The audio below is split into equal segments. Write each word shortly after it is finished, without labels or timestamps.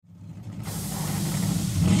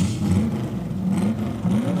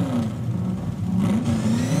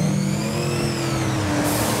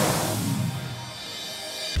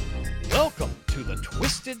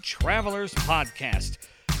Twisted Travelers Podcast,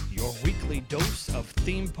 your weekly dose of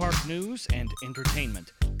theme park news and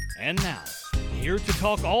entertainment. And now, here to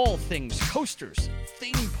talk all things coasters,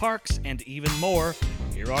 theme parks, and even more,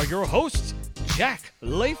 here are your hosts, Jack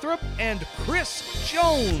Lathrop and Chris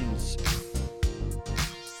Jones.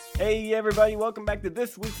 Hey everybody, welcome back to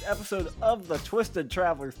this week's episode of the Twisted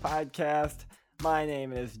Travelers Podcast. My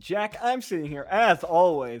name is Jack. I'm sitting here, as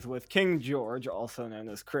always, with King George, also known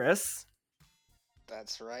as Chris.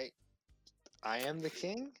 That's right. I am the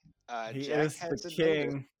king. He Jack is has the admitted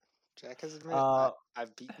king. it. Jack has admitted it.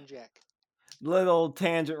 I've beaten Jack. Little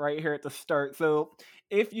tangent right here at the start. So,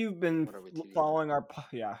 if you've been What are we doing? following our...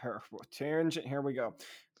 tangent, here we go.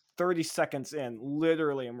 30 seconds in,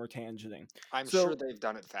 literally, and we're tangenting. I'm So- sure they've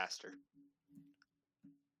done it faster.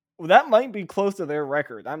 Well, that might be close to their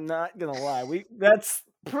record. I'm not gonna lie. That's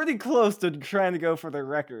pretty close to trying to go for their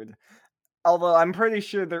record. Although I'm pretty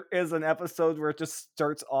sure there is an episode where it just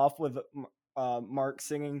starts off with Mark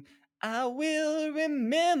singing, "I will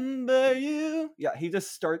remember you." Yeah, he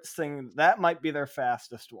just starts singing. That might be their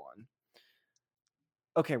fastest one.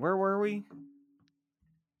 Okay, where were we?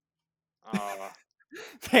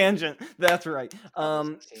 Tangent. That's right. I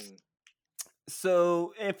was king.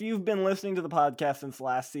 So, if you've been listening to the podcast since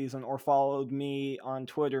last season or followed me on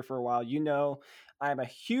Twitter for a while, you know I'm a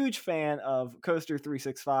huge fan of Coaster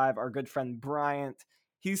 365, our good friend Bryant.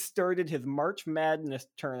 He started his March Madness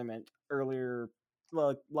tournament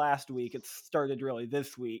last week. It started really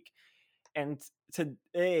this week. And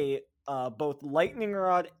today, both Lightning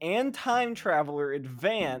Rod and Time Traveler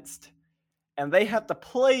advanced, and they have to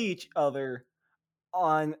play each other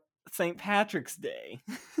on St. Patrick's Day.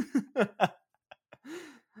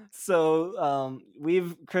 So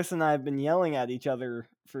Chris and I have been yelling at each other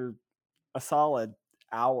for a solid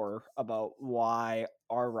hour about why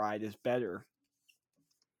our ride is better.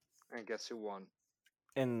 And guess who won?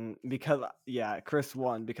 And because Chris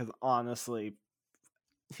won because honestly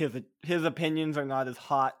his opinions are not as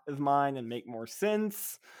hot as mine and make more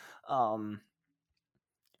sense.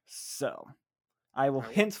 So I will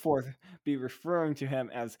henceforth be referring to him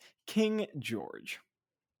as King George.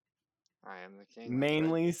 I am the king.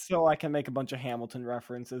 Mainly right. so I can make a bunch of Hamilton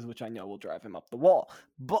references, which I know will drive him up the wall.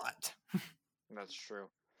 But That's true.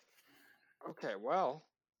 Okay, well,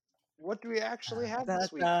 what do we actually have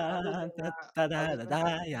this week? Other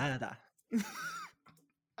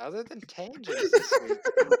than tangents this week,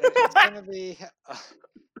 it's going to be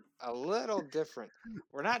a little different.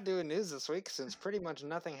 We're not doing news this week since pretty much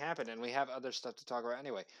nothing happened, and we have other stuff to talk about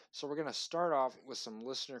anyway. So we're going to start off with some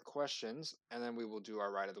listener questions, and then we will do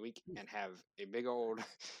our ride of the week and have a big old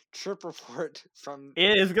trip report from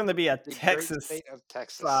it is going to be a the great Texas state of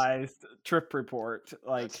Texas. sized trip report. That's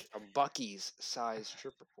Like, a Buc-ee's size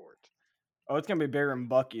trip report. oh, it's going to be bigger than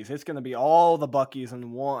Buc-ee's. It's going to be all the Buc-ee's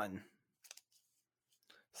in one.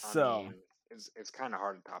 So, I mean, it's kind of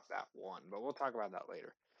hard to top that one, but we'll talk about that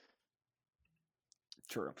later.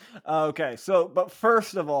 true. Okay, so, but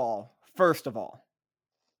first of all,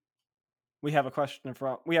 we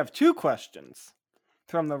have two questions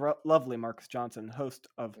from the lovely Marcus Johnson, host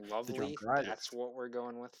of The Lovely. Drunk Riders. That's what we're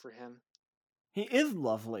going with for him. He is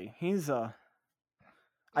lovely. He's I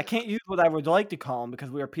Yeah. can't use what I would like to call him because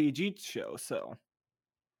we are a PG show, so.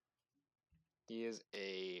 He is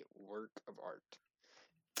a work of art.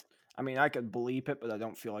 I mean, I could bleep it, but I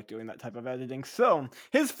don't feel like doing that type of editing. So,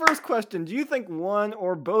 his first question, do you think one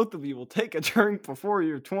or both of you will take a drink before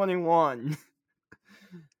you're 21?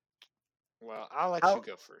 Well, I'll let you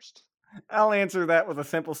go first. I'll answer that with a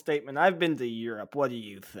simple statement. I've been to Europe. What do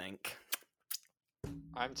you think?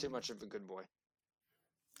 I'm too much of a good boy.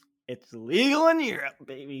 It's legal in Europe,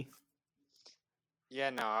 baby. Yeah,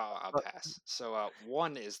 no, I'll pass. So,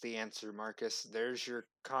 one is the answer, Marcus. There's your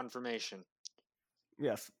confirmation.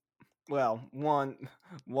 Yes. Well, one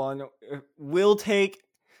will take,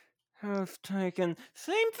 have taken,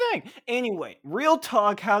 same thing. Anyway, real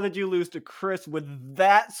talk, how did you lose to Chris with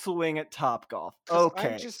that swing at Topgolf? 'Cause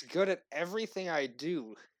Okay. I'm just good at everything I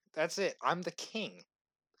do. That's it. I'm the king.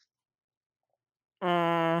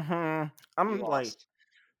 I'm You like, lost.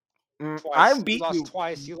 I Twice. beat You lost you.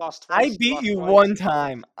 twice. You lost I twice. beat lost you twice. one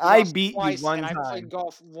time. You I lost beat you twice, one and I time. played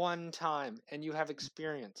golf one time, and you have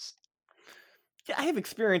experience. Yeah, I have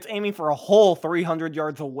experience aiming for a hole 300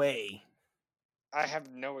 yards away. I have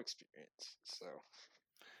no experience, so.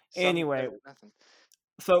 Anyway, better than nothing.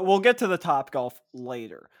 so we'll get to the Topgolf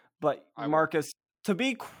later. But I will. Marcus, to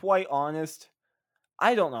be quite honest,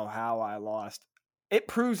 I don't know how I lost. It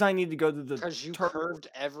proves I need to go to the Because you curved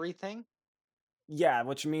everything? Yeah,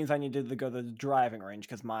 which means I needed to go to the driving range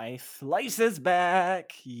because my slice is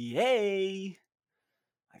back. Yay!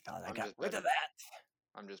 I thought I I'm got just rid of betting. that.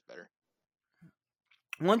 I'm just better.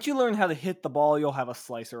 Once you learn how to hit the ball, you'll have a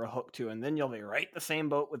slice or a hook too, and then you'll be right in the same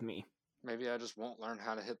boat with me. Maybe I just won't learn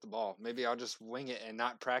how to hit the ball. Maybe I'll just wing it and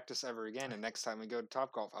not practice ever again. And next time we go to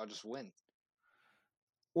Topgolf, I'll just win.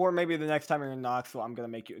 Or maybe the next time you're in Knoxville, I'm going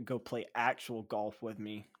to make you go play actual golf with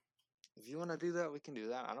me. If you want to do that, we can do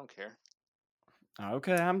that. I don't care.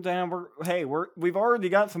 Okay, I'm down. We've already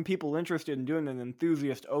got some people interested in doing an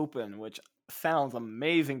enthusiast open, which sounds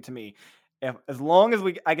amazing to me. As long as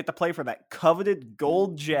I get to play for that coveted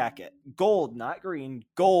gold jacket, gold, not green,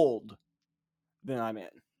 gold, then I'm in.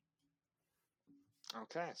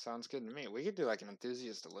 Okay, sounds good to me. We could do like an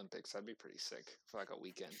enthusiast Olympics. That'd be pretty sick for like a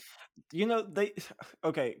weekend. You know,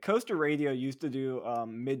 Coaster Radio used to do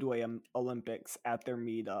Midway Olympics at their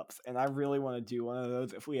meetups, and I really want to do one of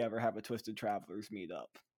those if we ever have a Twisted Travelers meetup.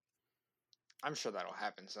 I'm sure that'll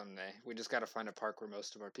happen someday. We just got to find a park where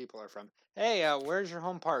most of our people are from. Hey, where's your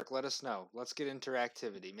home park? Let us know. Let's get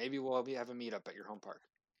interactivity. Maybe we'll have a meetup at your home park.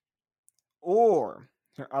 Or,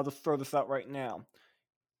 here, I'll just throw this out right now.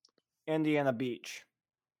 Indiana Beach.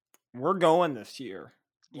 We're going this year.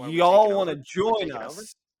 Y'all want to join us? Over?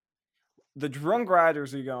 The Drunk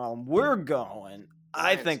Riders are going. We're going.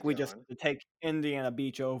 I think we just take Indiana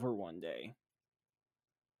Beach over one day.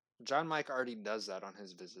 John Mike already does that on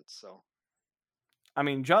his visits, so. I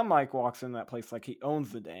mean, John Mike walks in that place like he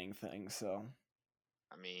owns the dang thing, so.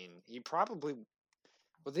 I mean, he probably,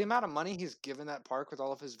 with the amount of money he's given that park with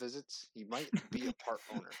all of his visits, he might be a part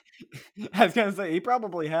owner. I was going to say, he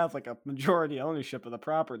probably has like a majority ownership of the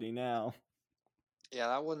property now. Yeah,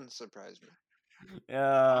 that wouldn't surprise me.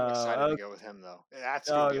 I'm excited to go with him, though. That's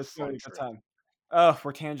going to be a fun trip. Time. Oh,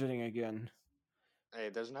 we're tangenting again. Hey,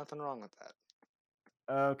 there's nothing wrong with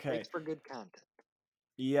that. Okay. Thanks for good content.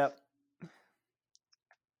 Yep.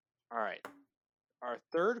 All right. Our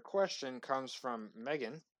third question comes from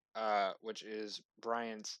Megan, which is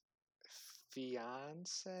Brian's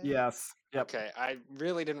fiance. Yes. Yep. Okay, I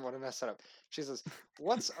really didn't want to mess that up. She says,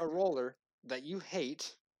 "What's a roller that you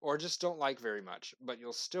hate or just don't like very much, but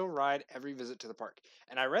you'll still ride every visit to the park?"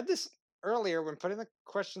 And I read this earlier when putting the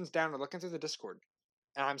questions down and looking through the Discord,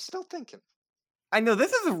 and I'm still thinking. I know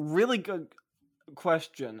this is a really good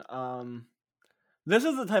question. This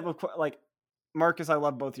is the type of Marcus, I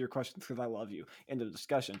love both of your questions because I love you. End of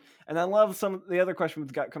discussion. And I love some of the other questions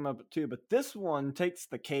got come up too, but this one takes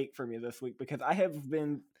the cake for me this week because I have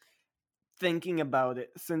been thinking about it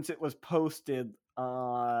since it was posted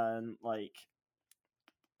on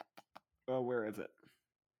where is it?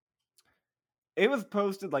 It was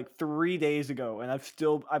posted 3 days ago, and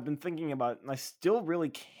I've been thinking about it, and I still really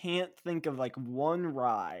can't think of one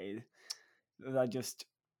ride that I just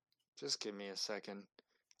give me a second.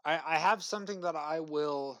 I have something that I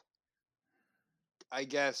will, I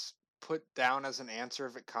guess, put down as an answer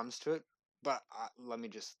if it comes to it, but let me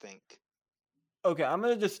just think. Okay, I'm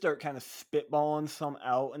going to just start kind of spitballing some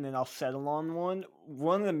out, and then I'll settle on one.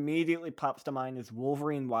 One that immediately pops to mind is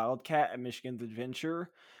Wolverine Wildcat at Michigan's Adventure.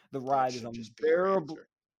 The ride is unbearable.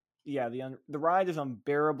 Yeah, the ride is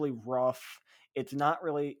unbearably rough. It's not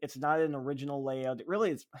an original layout. It really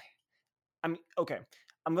is. I mean, okay.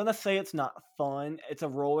 I'm going to say it's not fun. It's a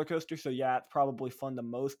roller coaster, so yeah, it's probably fun to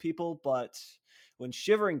most people, but when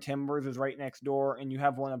Shivering Timbers is right next door and you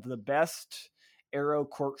have one of the best Aero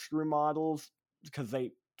corkscrew models because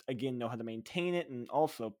they, again, know how to maintain it, and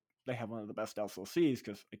also they have one of the best SLCs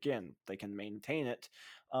because, again, they can maintain it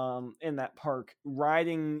in that park.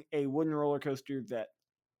 Riding a wooden roller coaster that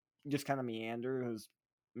just kind of meanders,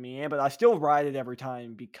 but I still ride it every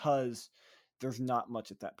time because there's not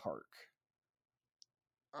much at that park.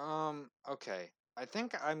 Okay. I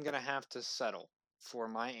think I'm gonna have to settle for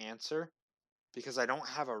my answer because I don't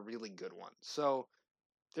have a really good one. So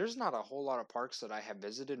there's not a whole lot of parks that I have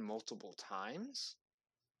visited multiple times.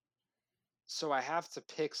 So I have to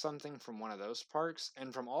pick something from one of those parks,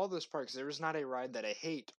 and from all those parks, there is not a ride that I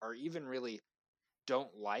hate or even really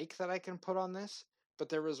don't like that I can put on this, but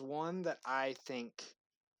there was one that I think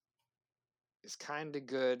is kind of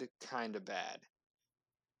good, kind of bad.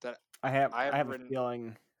 That I have a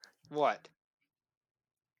feeling. What?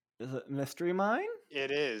 Is it Mystery Mine? It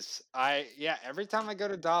is. Every time I go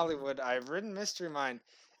to Dollywood, I've ridden Mystery Mine,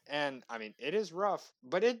 and I mean, it is rough,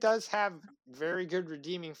 but it does have very good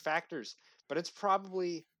redeeming factors. But it's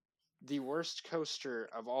probably the worst coaster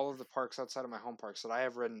of all of the parks outside of my home parks that I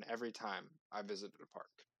have ridden every time I visited a park.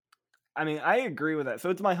 I mean, I agree with that. So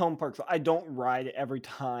it's my home park, so I don't ride it every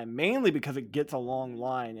time, mainly because it gets a long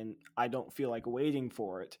line and I don't feel like waiting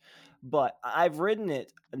for it. But I've ridden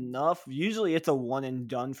it enough. Usually it's a one and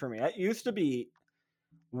done for me. It used to be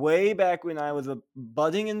way back when I was a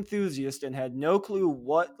budding enthusiast and had no clue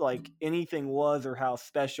what like anything was or how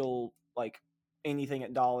special like anything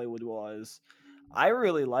at Dollywood was. I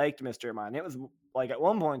really liked Mystery Mine. It was like at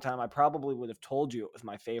one point in time I probably would have told you it was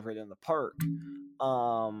my favorite in the park.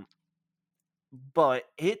 But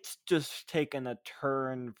it's just taken a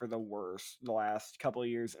turn for the worse the last couple of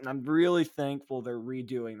years, and I'm really thankful they're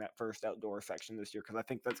redoing that first outdoor section this year because I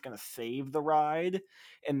think that's going to save the ride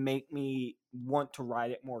and make me want to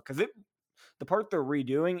ride it more. Because the part they're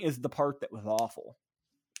redoing is the part that was awful.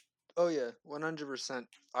 Oh yeah, 100%.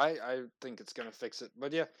 I think it's gonna fix it.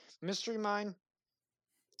 But yeah, Mystery Mine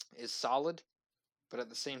is solid, but at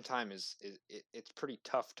the same time it's pretty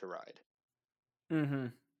tough to ride. Mm-hmm.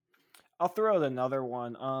 I'll throw out another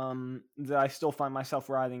one that I still find myself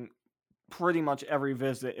riding pretty much every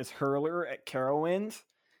visit is Hurler at Carowinds.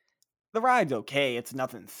 The ride's okay. It's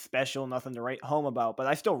nothing special, nothing to write home about, but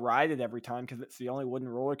I still ride it every time because it's the only wooden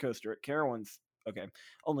roller coaster at Carowinds. Okay,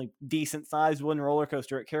 only decent sized wooden roller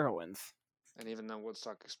coaster at Carowinds. And even though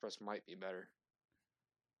Woodstock Express might be better.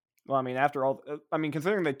 Well, I mean, after all,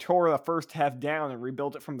 considering they tore the first half down and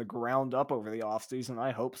rebuilt it from the ground up over the off season,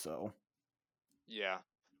 I hope so. Yeah,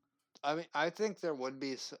 I mean, I think there would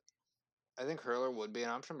be. I think Hurler would be an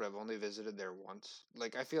option, but I've only visited there once.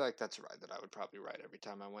 Like, I feel like that's a ride that I would probably ride every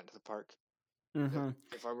time I went to the park. Mm-hmm.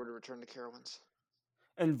 If I were to return to Carowinds.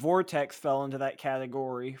 And Vortex fell into that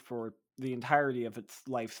category for the entirety of its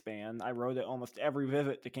lifespan. I rode it almost every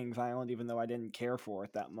visit to Kings Island, even though I didn't care for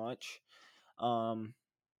it that much. Oh,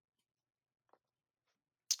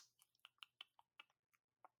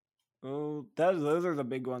 those are the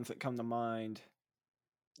big ones that come to mind.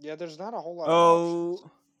 Yeah, there's not a whole lot of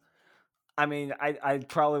options. I mean, I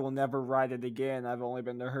probably will never ride it again. I've only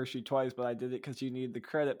been to Hershey twice, but I did it because you need the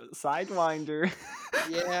credit. But Sidewinder.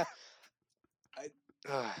 Yeah.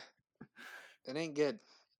 It ain't good.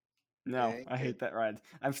 No, I hate that ride.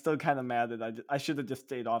 I'm still kind of mad that I should have just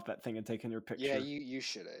stayed off that thing and taken your picture. Yeah, you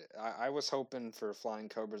should have. I was hoping for Flying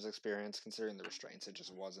Cobra's experience, considering the restraints. It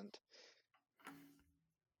just wasn't.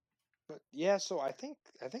 But yeah, so I think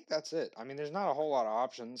that's it. I mean, there's not a whole lot of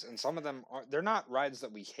options, and some of them they're not rides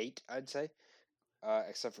that we hate, I'd say,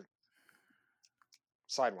 except for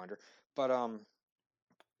Sidewinder. But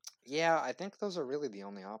yeah, I think those are really the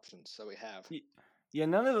only options that we have. Yeah,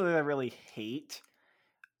 none of them I really hate.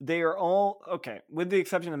 They are all okay, with the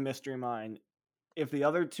exception of Mystery Mine. If the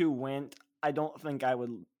other two went, I don't think I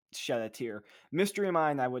would shed a tear. Mystery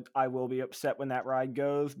Mine, I will be upset when that ride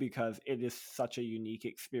goes because it is such a unique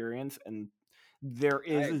experience, and there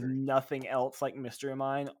is nothing else like Mystery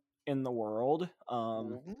Mine in the world.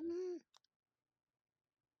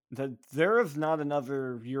 There is not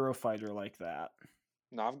another Eurofighter like that.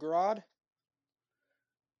 Novgorod?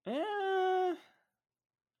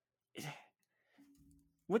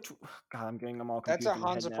 Which God, I'm getting them all confused. That's a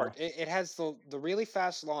Hansa Park. It has the really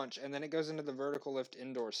fast launch, and then it goes into the vertical lift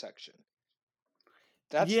indoor section.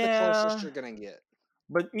 That's the closest you're gonna get.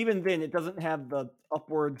 But even then, it doesn't have the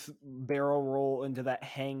upwards barrel roll into that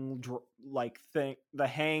hang thing, the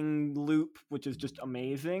hang loop, which is just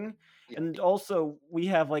amazing. Yeah. And also, we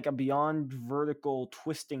have like a beyond vertical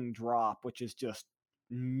twisting drop, which is just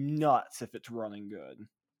nuts if it's running good.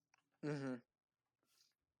 Mm-hmm.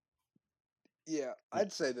 Yeah,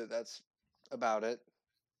 I'd say that's about it.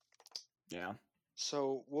 Yeah.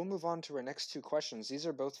 So we'll move on to our next two questions. These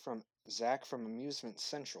are both from Zach from Amusement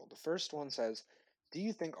Central. The first one says, do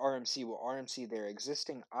you think RMC will RMC their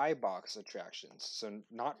existing iBox attractions? So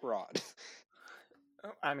not Rod.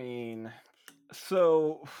 I mean,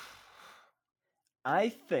 so I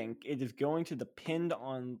think it is going to depend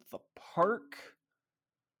on the park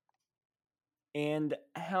and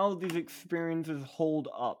how these experiences hold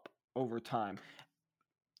up over time.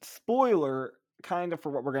 Spoiler, kind of for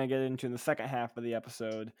what we're going to get into in the second half of the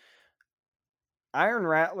episode. Iron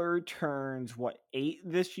Rattler turns, 8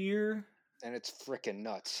 this year? And it's freaking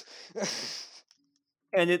nuts.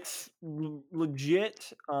 And it's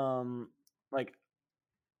legit, like,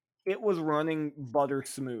 it was running butter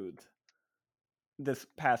smooth this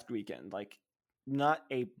past weekend. Like,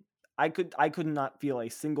 I could not feel a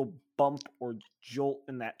single bump or jolt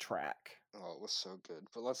in that track. Oh, it was so good.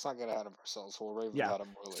 But let's not get ahead of ourselves. We'll rave about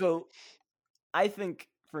them more later. So, I think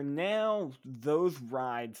for now, those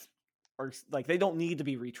rides are like, they don't need to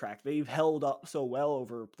be retracked. They've held up so well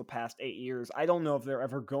over the past 8 years. I don't know if they're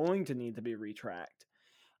ever going to need to be retracked.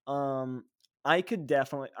 I could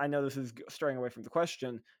definitely, I know this is straying away from the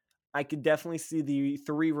question, I could definitely see the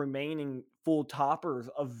 3 remaining full toppers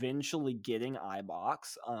eventually getting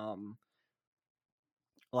iBox.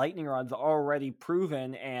 Lightning Rod's already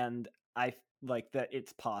proven, and I like that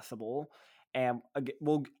it's possible. And again,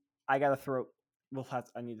 I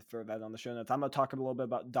need to throw that on the show notes. I'm going to talk a little bit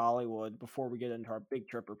about Dollywood before we get into our big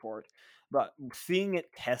trip report. But seeing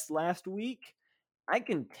it test last week, I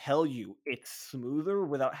can tell you it's smoother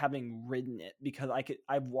without having ridden it because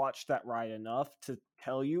I've watched that ride enough to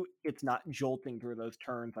tell you it's not jolting through those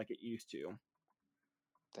turns like it used to.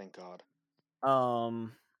 Thank God.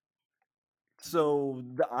 So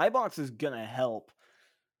the iBox is gonna help.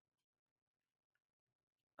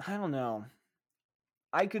 I don't know.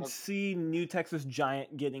 I could see New Texas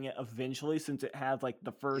Giant getting it eventually since it has like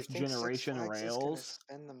the You first think Six generation Flags is gonna rails.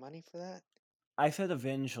 spend the money for that? I said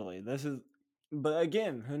eventually. But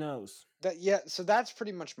again, who knows? So that's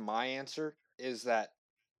pretty much my answer. Is that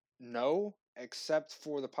no, except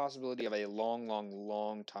for the possibility of a long, long,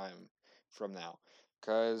 long time from now,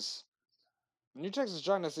 because New Texas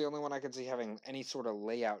Giant is the only one I could see having any sort of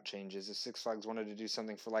layout changes if Six Flags wanted to do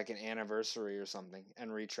something for like an anniversary or something and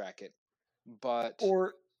retrack it. But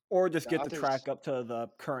Or just the get the others, track up to the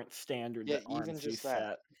current standard yeah, that even RMC just that,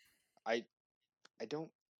 set. I I don't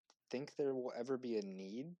think there will ever be a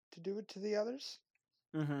need to do it to the others.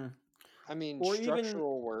 Mm-hmm. I mean, Or even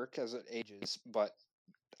structural work as it ages, but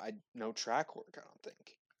no track work, I don't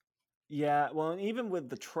think. yeah, well, and even with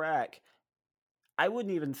the track, I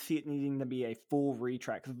wouldn't even see it needing to be a full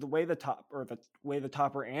retrack because the way the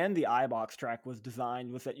topper and the iBox track was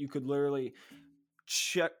designed was that you could literally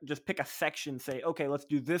just pick a section, say, okay, let's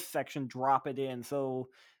do this section, drop it in. So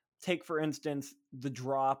take for instance the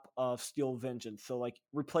drop of Steel Vengeance. So like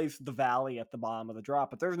replace the valley at the bottom of the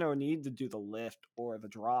drop, but there's no need to do the lift or the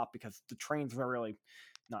drop because the trains are really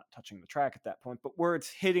not touching the track at that point. But where it's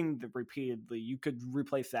hitting repeatedly, you could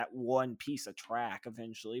replace that one piece of track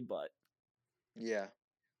eventually. But Yeah.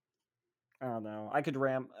 I don't know. I could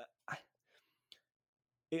ram.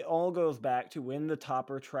 It all goes back to when the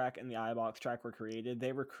topper track and the iBox track were created.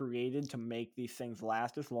 They were created to make these things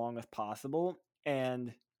last as long as possible.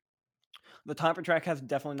 And the topper track has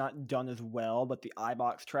definitely not done as well, but the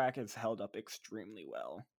iBox track has held up extremely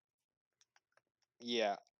well.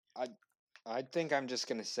 Yeah. I think I'm just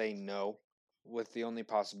gonna say no, with the only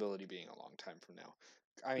possibility being a long time from now.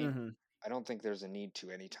 I mean, Mm-hmm. I don't think there's a need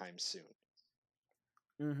to anytime soon.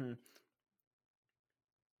 Mm-hmm.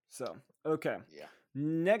 So, okay. Yeah.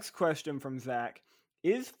 Next question from Zach.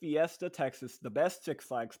 Is Fiesta, Texas the best Six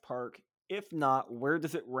Flags park? If not, where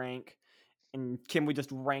does it rank? And can we just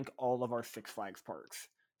rank all of our Six Flags parks?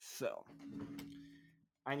 So,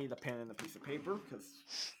 I need a pen and a piece of paper because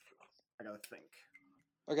I gotta think.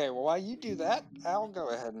 Okay, well, while you do that, I'll go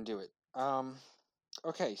ahead and do it.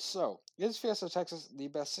 Okay, so is Fiesta Texas the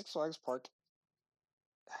best Six Flags park?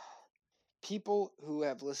 People who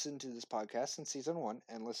have listened to this podcast since season 1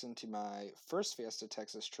 and listened to my first Fiesta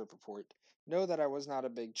Texas trip report know that I was not a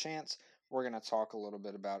big chance. We're going to talk a little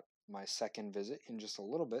bit about my second visit in just a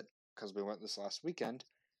little bit because we went this last weekend.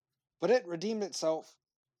 But it redeemed itself,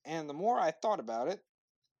 and the more I thought about it,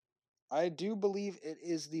 I do believe it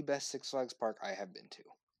is the best Six Flags park I have been to.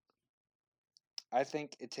 I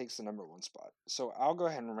think it takes the number 1 spot. So I'll go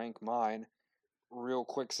ahead and rank mine real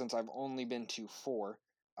quick since I've only been to 4.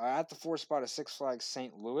 At the 4th spot is Six Flags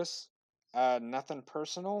St. Louis. Nothing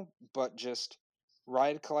personal, but just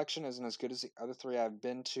ride collection isn't as good as the other 3 I've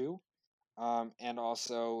been to. And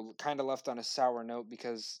also kind of left on a sour note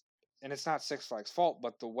because, and it's not Six Flags' fault,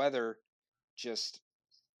 but the weather just,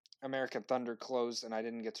 American Thunder closed and I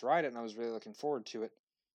didn't get to ride it, and I was really looking forward to it.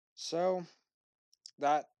 So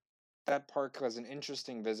that park was an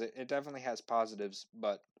interesting visit. It definitely has positives,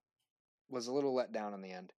 but was a little let down in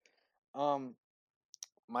the end.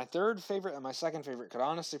 My third favorite and my second favorite could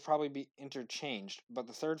honestly probably be interchanged, but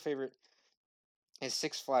the third favorite is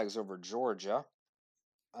Six Flags Over Georgia.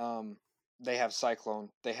 They have Cyclone,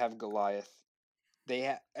 they have Goliath.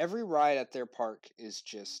 Every ride at their park is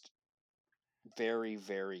just very,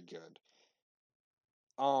 very good.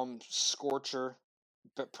 Scorcher,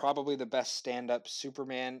 but probably the best stand-up.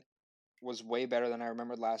 Superman was way better than I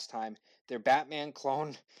remembered last time. Their Batman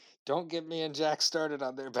clone, don't get me and Jack started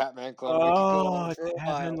on their Batman clone. We could go on Oh, for a it's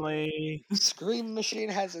while. heavenly. Scream Machine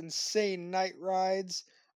has insane night rides.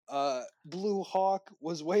 Blue Hawk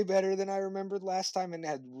was way better than I remembered last time and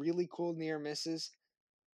had really cool near misses.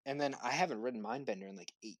 And then I haven't ridden Mindbender in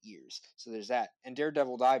like 8 years, so there's that. And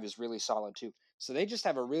Daredevil Dive is really solid too. So they just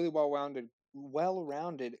have a really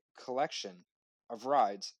well-rounded collection of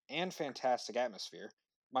rides and fantastic atmosphere.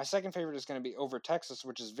 My second favorite is going to be Over Texas,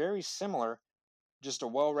 which is very similar, just a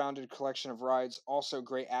well-rounded collection of rides, also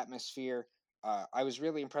great atmosphere. I was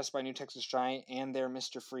really impressed by New Texas Giant and their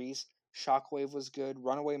Mr. Freeze. Shockwave was good.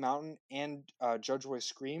 Runaway Mountain and Judge Roy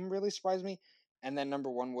Scream really surprised me. And then number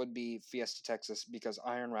 1 would be Fiesta Texas because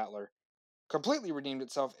Iron Rattler completely redeemed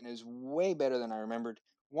itself and is way better than I remembered.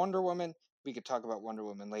 Wonder Woman, we could talk about Wonder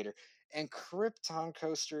Woman later. And Krypton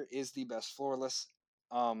Coaster is the best floorless.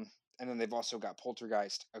 And then they've also got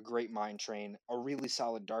Poltergeist, a great mine train, a really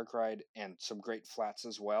solid dark ride, and some great flats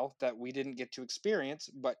as well that we didn't get to experience,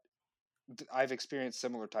 but I've experienced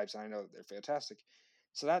similar types and I know that they're fantastic.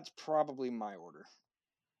 So that's probably my order.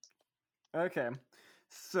 Okay.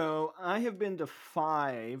 So I have been to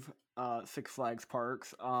 5 Six Flags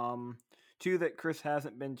parks. 2 that Chris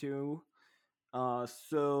hasn't been to.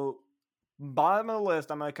 So bottom of the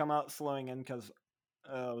list, I'm gonna come out slowing in because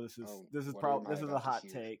this is a hot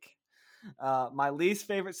take. My least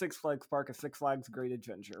favorite Six Flags park is Six Flags Great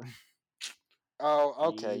Adventure.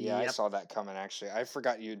 Oh, okay, yeah, I saw that coming. Actually, I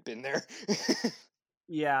forgot you'd been there.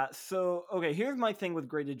 Yeah. So okay, here's my thing with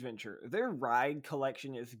Great Adventure. Their ride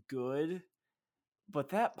collection is good, but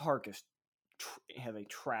that park has a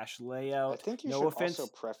trash layout. I think you should also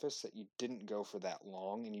preface that you didn't go for that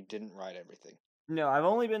long and you didn't ride everything. No, I've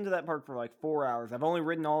only been to that park for like 4 hours. I've only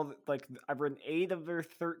ridden I've ridden 8 of their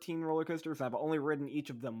 13 roller coasters, and I've only ridden each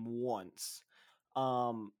of them once.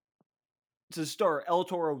 To start, El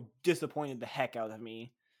Toro disappointed the heck out of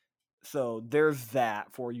me. So there's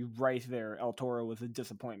that for you right there. El Toro was a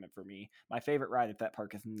disappointment for me. My favorite ride at that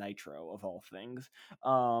park is Nitro, of all things.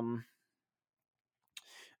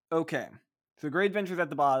 Okay, so Great Adventure's at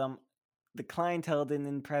the bottom. The clientele didn't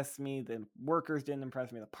impress me. The workers didn't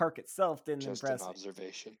impress me. The park itself didn't impress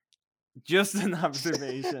me. Just an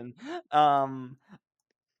observation. I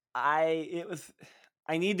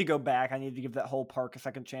need to go back. I need to give that whole park a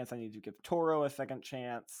second chance. I need to give Toro a second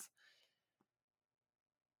chance.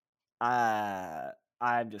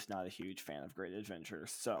 I'm just not a huge fan of Great Adventure,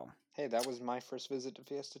 so... Hey, that was my first visit to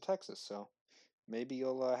Fiesta, Texas, so maybe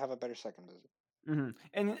you'll have a better second visit. Mm-hmm.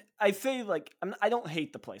 And I say, like, I don't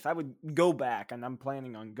hate the place. I would go back, and I'm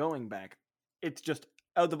planning on going back. It's just,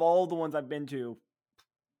 out of all the ones I've been to,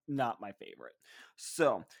 not my favorite.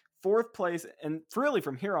 So, 4th place, and really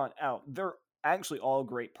from here on out, they're actually all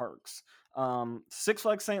great parks. Six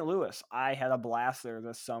Flags St. Louis, I had a blast there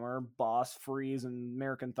this summer. Boss, Freeze, and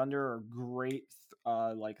American Thunder are great,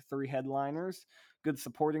 3 headliners. Good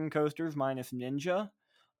supporting coasters, minus Ninja.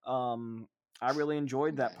 I really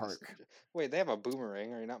enjoyed that park. Ninja. Wait, they have a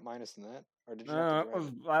Boomerang. Are you not minus in that? Or did you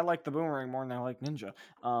I like the Boomerang more than I like Ninja.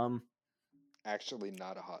 Actually,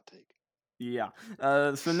 not a hot take. Yeah.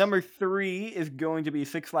 So number 3 is going to be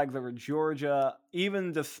Six Flags Over Georgia,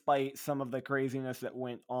 even despite some of the craziness that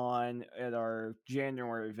went on at our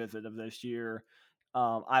January visit of this year.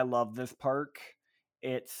 I love this park.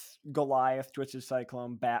 It's Goliath, Twisted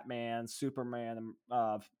Cyclone, Batman, Superman,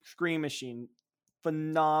 Scream Machine.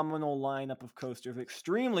 Phenomenal lineup of coasters.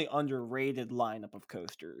 Extremely underrated lineup of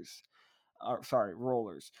coasters.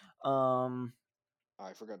 Rollers.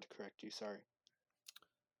 I forgot to correct you. Sorry.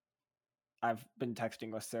 I've been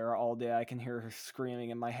texting with Sarah all day. I can hear her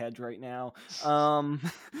screaming in my head right now.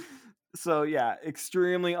 So yeah,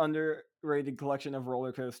 extremely underrated collection of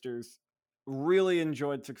roller coasters. Really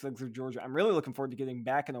enjoyed Six Flags of Georgia. I'm really looking forward to getting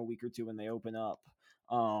back in a week or two when they open up.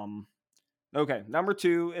 Okay, number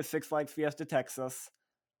 2 is Six Flags Fiesta Texas.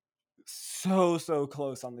 So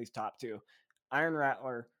close on these top 2. Iron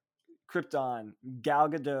Rattler, Krypton, Gal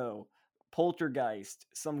Gadot, Poltergeist,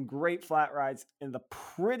 some great flat rides, and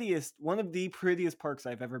one of the prettiest parks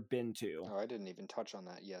I've ever been to. Oh, I didn't even touch on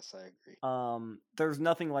that. Yes, I agree. There's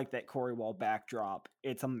nothing like that Quarry Wall backdrop.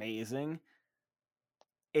 It's amazing.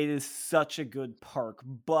 It is such a good park,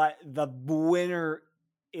 but the winner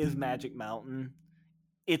is Magic Mountain.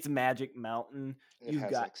 It's Magic Mountain. You've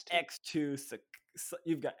got X2.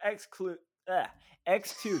 You've got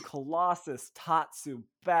X2, Colossus, Tatsu,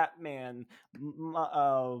 Batman,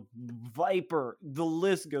 Viper. The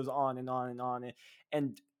list goes on and on and on.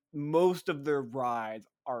 And most of their rides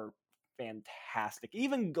are fantastic.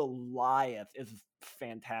 Even Goliath is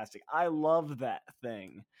fantastic. I love that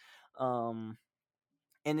thing. And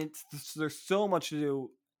there's so much to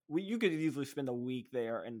do. You could easily spend a week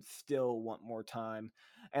there and still want more time.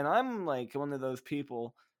 And I'm like one of those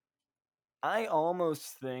people. I almost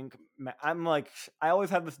think I always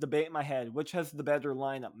have this debate in my head: which has the better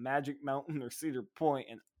lineup, Magic Mountain or Cedar Point?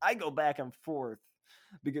 And I go back and forth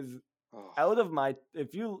because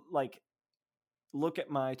if you look at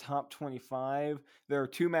my top 25, there are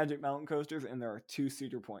 2 Magic Mountain coasters and there are 2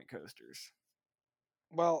 Cedar Point coasters.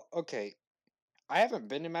 Well, okay. I haven't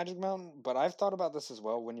been to Magic Mountain, but I've thought about this as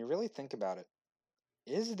well. When you really think about it,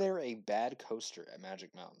 is there a bad coaster at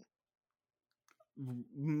Magic Mountain?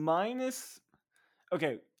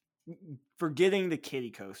 Forgetting the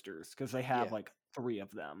kiddie coasters, because they have 3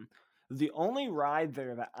 of them. The only ride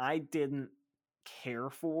there that I didn't care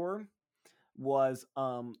for was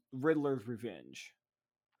Riddler's Revenge.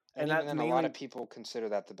 And even then, a lot of people consider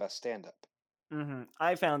that the best stand-up.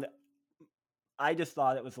 I just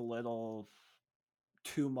thought it was a little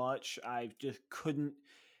too much. I just couldn't.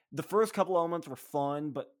 The first couple elements were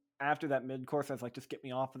fun, but after that mid-course, I was like, just get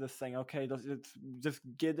me off of this thing. Okay, just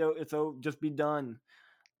be done.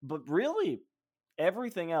 But really,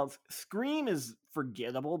 everything else, Scream is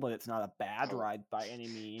forgettable, but it's not a bad ride by any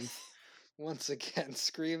means. Once again,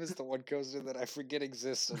 Scream is the one coaster that I forget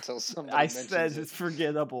exists until somebody mentions it. I said it's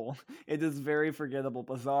forgettable. It is very forgettable.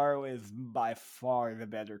 Bizarro is by far the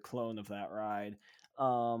better clone of that ride.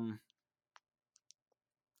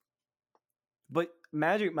 But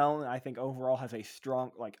Magic Mountain, I think, overall has a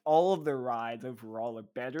strong, like, all of their rides overall are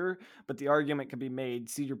better, but the argument could be made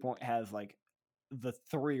Cedar Point has, like, the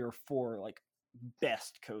 3 or 4, like,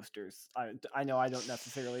 best coasters. I know I don't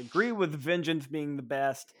necessarily agree with Vengeance being the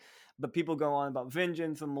best, but people go on about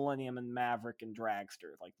Vengeance and Millennium and Maverick and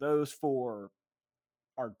Dragster. Like, those 4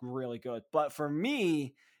 are really good. But for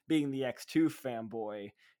me, being the X2 fanboy,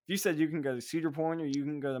 if you said you can go to Cedar Point or you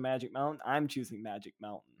can go to Magic Mountain, I'm choosing Magic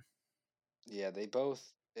Mountain. Yeah, they both.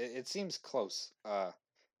 It seems close.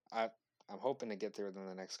 I'm hoping to get there within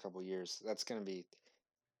the next couple years. That's gonna be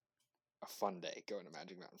a fun day going to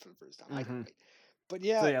Magic Mountain for the first time. I can wait. But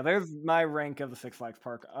yeah. So yeah, there's my rank of the Six Flags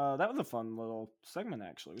Park. That was a fun little segment,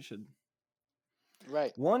 actually. We should.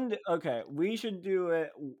 Right. We should do it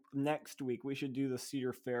next week. We should do the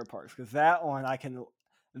Cedar Fair parks because that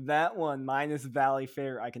one minus Valley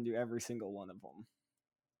Fair, I can do every single one of them.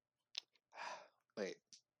 Wait.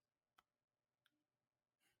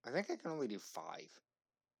 I think I can only do 5.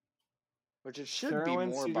 Which it should be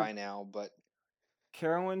more by now, but...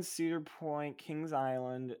 Carowinds, Cedar Point, Kings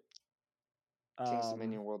Island... Kings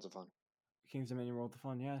Dominion Worlds of Fun. Kings Dominion Worlds of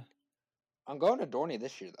Fun, yeah. I'm going to Dorney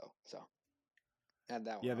this year, though, so... Add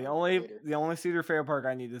that one. Yeah, the only Cedar Fair park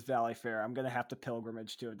I need is Valley Fair. I'm going to have to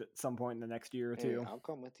pilgrimage to it at some point in the next year or two. I'll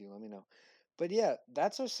come with you, let me know. But yeah,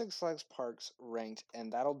 that's our Six Flags Parks ranked,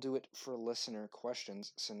 and that'll do it for listener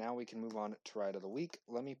questions. So now we can move on to Ride of the Week.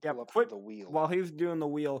 Let me pull up the wheel. While he's doing the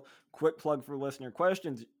wheel, quick plug for listener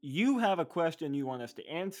questions. You have a question you want us to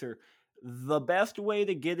answer. The best way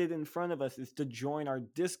to get it in front of us is to join our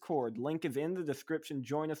Discord. Link is in the description.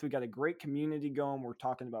 Join us. We got a great community going. We're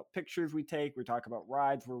talking about pictures we take. We're talking about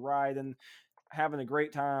rides we're riding, having a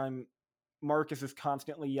great time. Marcus is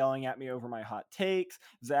constantly yelling at me over my hot takes.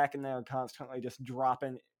 Zach and I are constantly just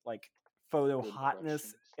dropping like photo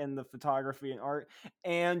hotness in the photography and art.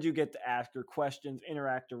 And you get to ask your questions,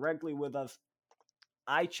 interact directly with us.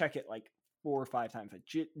 I check it like 4 or 5 times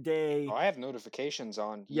a day. I have notifications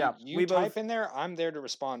on. Yeah, you type in there, I'm there to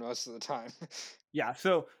respond most of the time. Yeah,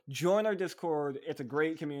 so join our Discord. It's a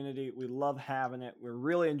great community. We love having it. We're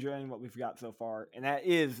really enjoying what we've got so far. And that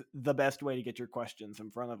is the best way to get your questions in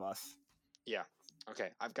front of us. Yeah. Okay,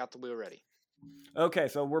 I've got the wheel ready. Okay,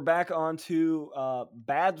 so we're back on to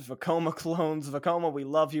bad Vekoma clones. Vekoma, we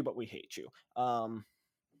love you, but we hate you.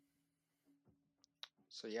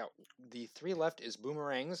 So yeah, the 3 left is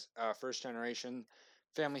Boomerangs, first generation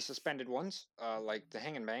family suspended ones, like the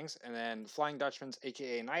Hang and Bangs, and then Flying Dutchmans,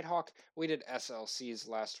 aka Nighthawk. We did SLCs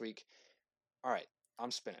last week. All right, I'm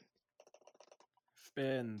spinning.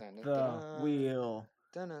 Spin the wheel.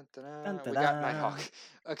 We got Nighthawk.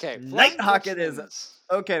 Okay, Nighthawk it is.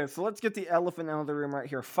 Okay, so let's get the elephant out of the room right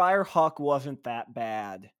here. Firehawk wasn't that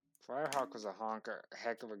bad. Firehawk was a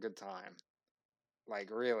heck of a good time. Like,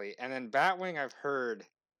 really. And then Batwing, I've heard,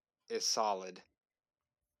 is solid.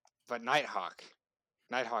 But Nighthawk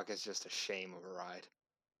is just a shame of a ride.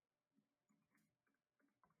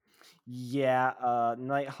 Yeah,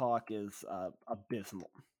 Nighthawk is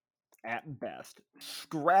abysmal. At best.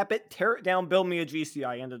 Scrap it, tear it down, build me a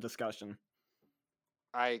GCI, end of discussion.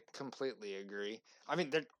 I completely agree. I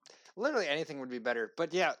mean, literally anything would be better.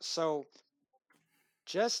 But yeah, so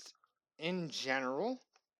just in general,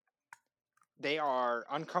 they are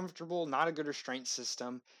uncomfortable, not a good restraint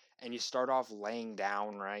system, and you start off laying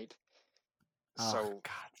down, right? Oh,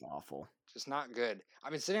 God, it's awful. Just not good. I've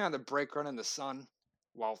been sitting on the brake run in the sun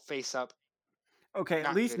while face up. Okay,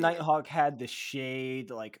 at least Nighthawk had the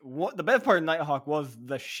shade. Like, the best part of Nighthawk was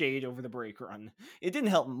the shade over the brake run. It didn't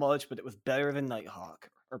help much, but it was better than Nighthawk,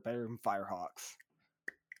 or better than Firehawks.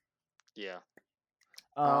 Yeah.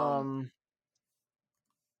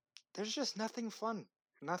 There's just nothing fun.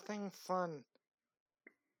 Nothing fun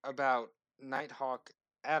about Nighthawk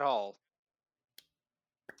at all.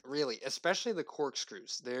 Really, especially the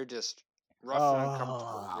corkscrews. They're just rough and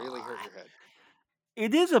uncomfortable. Really hurt your head.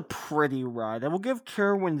 It is a pretty ride. I will give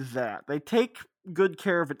Carowinds that. They take good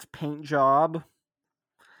care of its paint job.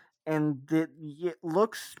 And it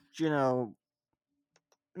looks,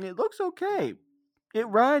 It looks okay. It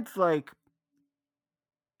rides like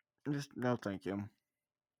just no, thank you.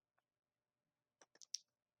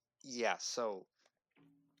 Yeah, so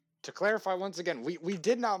to clarify once again, we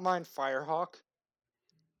did not mind Firehawk,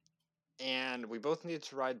 and we both needed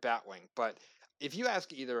to ride Batwing. But if you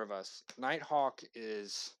ask either of us, Nighthawk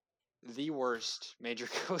is the worst major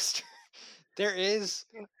coaster. There is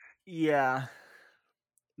Yeah,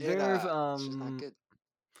 it. there's It's just not good.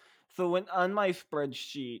 So when on my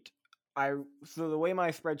spreadsheet, so the way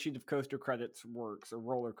my spreadsheet of coaster credits works or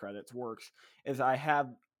roller credits works is I have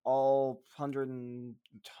all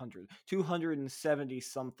 270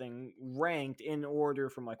 something ranked in order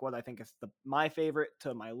from like what I think is my favorite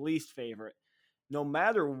to my least favorite. No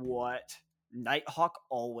matter what, Nighthawk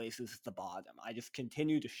always is at the bottom. I just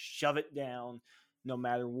continue to shove it down no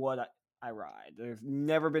matter what I ride. There's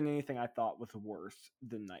never been anything I thought was worse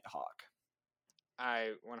than Nighthawk.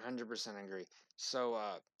 I 100% agree. So,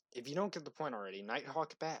 if you don't get the point already,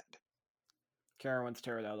 Nighthawk bad. Carowinds,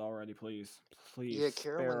 tear it out already, please. Please Yeah,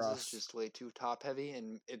 spare Carowinds is us. just way too top heavy,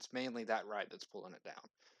 and it's mainly that ride that's pulling it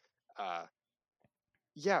down.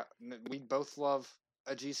 Yeah, we both love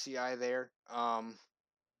a GCI there.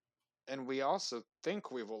 And we also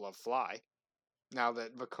think we will love Fly now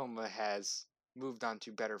that Vekoma has moved on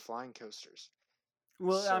to better flying coasters.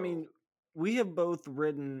 Well, I So, mean, we have both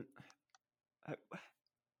ridden.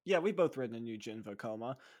 Yeah, we both ridden a new Gen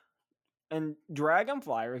Vekoma. And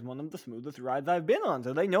Dragonflyer is one of the smoothest rides I've been on.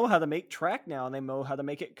 So they know how to make track now and they know how to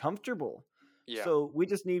make it comfortable. yeah. So we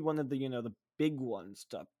just need one of the, the big ones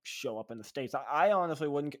to show up in the States. I honestly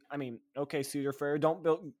wouldn't. I mean, okay, Cedar Fair,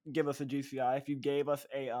 don't give us a GCI. If you gave us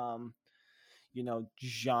a,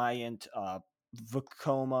 giant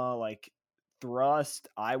Vekoma like thrust,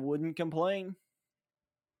 I wouldn't complain.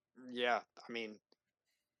 Yeah, I mean,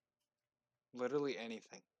 literally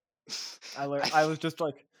anything. I was just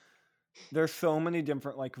like, there's so many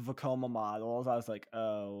different like Vekoma models. I was like,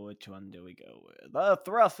 oh, which one do we go with?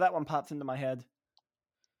 Thrust. That one pops into my head.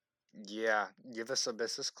 Yeah, give us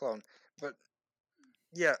Abyssus clone. But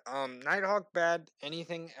yeah, Nighthawk bad.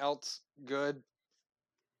 Anything else good?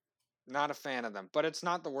 Not a fan of them. But it's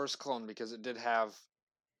not the worst clone because it did have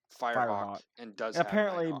Firehawk Firehawk. and does And have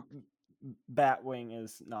apparently, Nighthawk. Batwing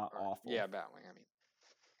is not Or, awful. yeah, Batwing, I mean.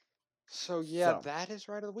 So yeah, So, that is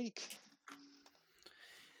ride of the week.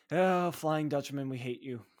 oh, Flying Dutchman, we hate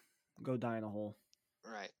you. Go die in a hole.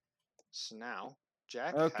 Right. So now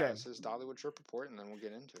Jack Okay. has his Dollywood trip report, and then we'll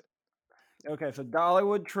get into it. Okay, so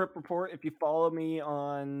Dollywood trip report. If you follow me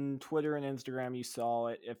on Twitter and Instagram, you saw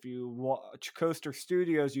it. If you watch Coaster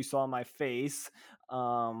Studios, you saw my face.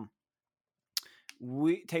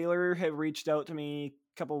 Taylor had reached out to me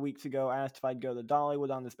a couple of weeks ago, asked if I'd go to Dollywood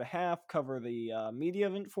on his behalf, cover the media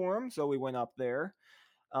event for him. So we went up there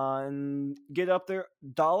and get up there.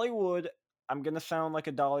 Dollywood. I'm gonna sound like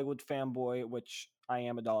a Dollywood fanboy, which I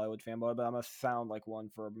am a Dollywood fanboy, but I'm gonna sound like one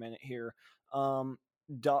for a minute here.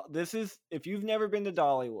 This is if you've never been to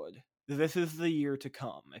Dollywood, this is the year to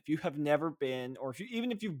come. If you have never been, or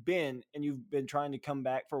even if you've been and you've been trying to come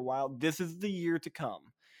back for a while, this is the year to come.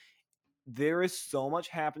 There is so much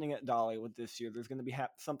happening at Dollywood this year. There's going to be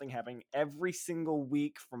something happening every single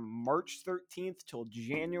week from March 13th till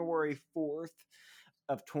January 4th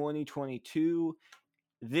of 2022.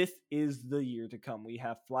 This is the year to come. We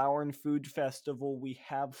have Flower and Food Festival. We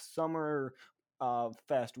have Summer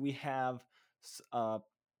Fest. We have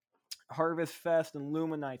Harvest Fest and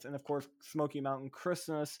Luminites. And of course, Smoky Mountain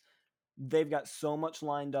Christmas. They've got so much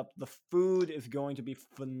lined up. The food is going to be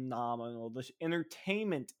phenomenal. The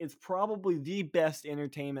entertainment is probably the best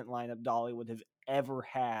entertainment lineup Dollywood has ever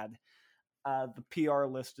had. The PR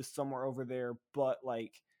list is somewhere over there, but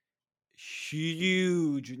like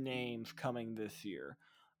huge names coming this year.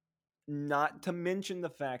 Not to mention the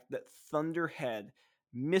fact that Thunderhead,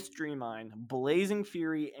 Mystery Mine, Blazing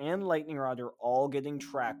Fury, and Lightning Rod are all getting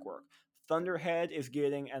track work. Thunderhead is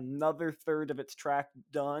getting another third of its track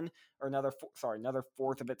done, or another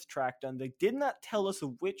fourth of its track done. They did not tell us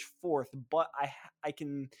which fourth, but I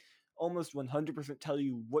can almost 100% tell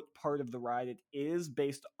you what part of the ride it is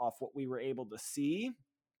based off what we were able to see.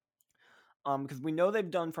 Because we know they've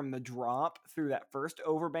done from the drop through that first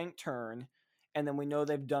overbank turn, and then we know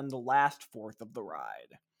they've done the last fourth of the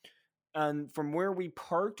ride. And from where we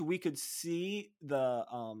parked, we could see the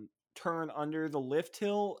turn under the lift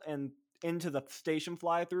hill and into the station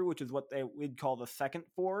fly through, which is what we'd call the second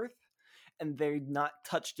fourth. And they've not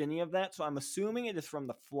touched any of that. So I'm assuming it is from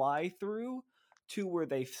the fly through to where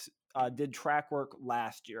they did track work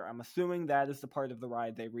last year. I'm assuming that is the part of the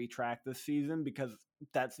ride they retracked this season because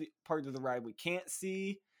that's the part of the ride we can't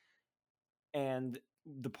see. And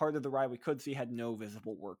the part of the ride we could see had no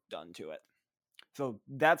visible work done to it. So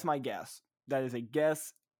that's my guess. That is a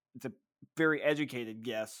guess. It's a very educated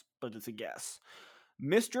guess, but it's a guess.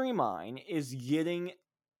 Mystery Mine is getting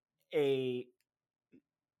a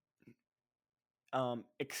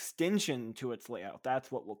extension to its layout.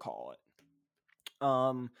 That's what we'll call it.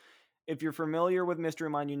 If you're familiar with Mystery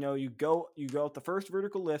Mine, you know you go up the first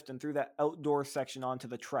vertical lift and through that outdoor section onto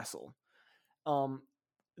the trestle.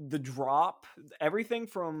 The drop, everything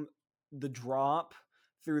from the drop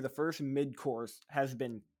through the first mid-course has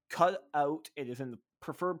been cut out. It is in the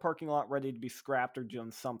preferred parking lot ready to be scrapped or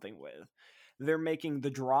done something with. They're making the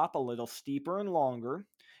drop a little steeper and longer,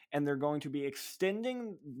 and they're going to be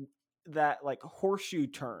extending that like horseshoe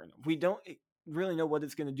turn. We don't really know what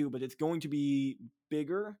it's going to do, but it's going to be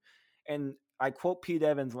bigger. And I quote Pete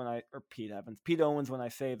Owens when I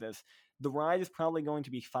say this. The ride is probably going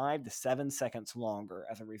to be 5 to 7 seconds longer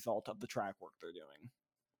as a result of the track work they're doing.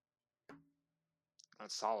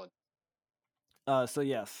 That's solid. So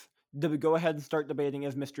yes, go ahead and start debating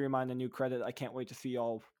is Mystery Mine a new credit. I can't wait to see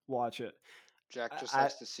y'all watch it. Jack just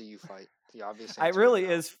likes to see you fight. The obvious It answer really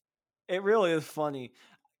no. is. It really is funny.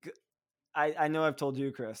 I know I've told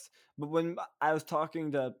you, Chris, but when I was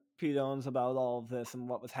talking to Pete Owens about all of this and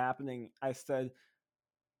what was happening, I said,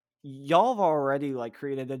 y'all have already like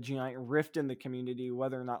created a giant rift in the community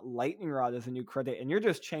whether or not Lightning Rod is a new credit, and you're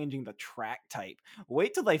just changing the track type.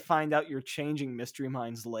 Wait till they find out you're changing Mystery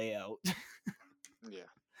Mine's layout.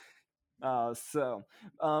 Yeah.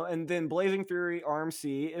 And then Blazing Fury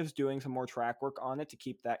RMC is doing some more track work on it to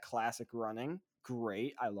keep that classic running.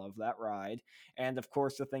 Great. I love that ride. And of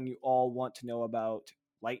course, the thing you all want to know about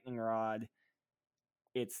Lightning Rod.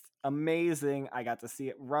 It's amazing. I got to see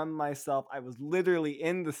it run myself. I was literally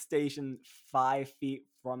in the station 5 feet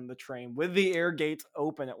from the train with the air gates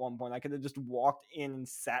open at one point. I could have just walked in and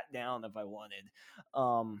sat down if I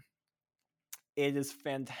wanted. It is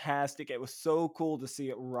fantastic. It was so cool to see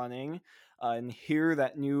it running and hear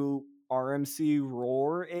that new RMC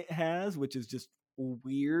roar it has, which is just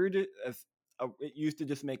weird. It used to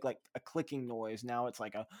just make like a clicking noise. Now it's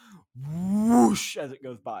like a whoosh as it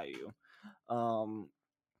goes by you.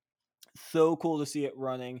 So cool to see it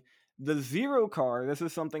running. The Zero car, this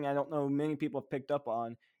is something I don't know many people have picked up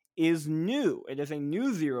on, is new. It is a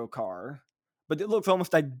new Zero car, but it looks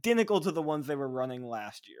almost identical to the ones they were running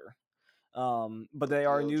last year. But they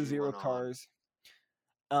are new Zero cars.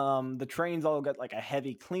 The trains all got like a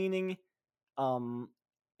heavy cleaning.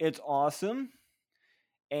 It's awesome.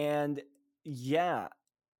 And yeah,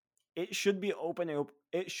 it should be open.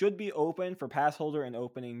 It should be open for pass holder and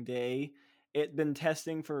opening day. It'd been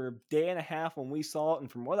testing for a day and a half when we saw it,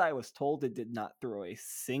 and from what I was told, it did not throw a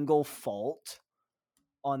single fault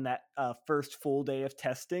on that first full day of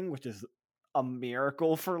testing, which is a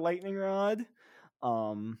miracle for Lightning Rod.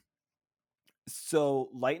 So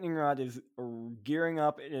Lightning Rod is gearing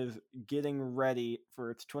up. It is getting ready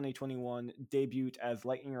for its 2021 debut as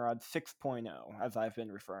Lightning Rod 6.0, as I've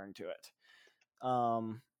been referring to it.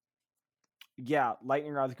 Yeah,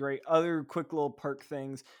 Lightning Rod's great. Other quick little perk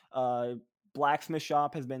things. Blacksmith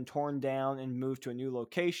shop has been torn down and moved to a new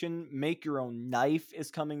location. Make Your Own Knife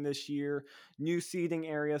is coming this year. New seating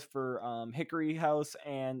areas for Hickory House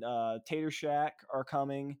and Tater Shack are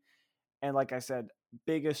coming. And like I said,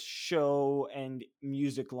 biggest show and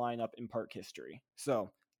music lineup in park history.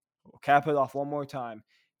 So we'll cap it off one more time.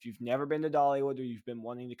 If you've never been to Dollywood or you've been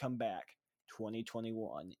wanting to come back,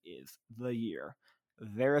 2021 is the year.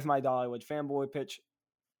 There is my Dollywood fanboy pitch.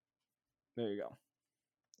 There you go.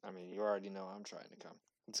 I mean, you already know I'm trying to come.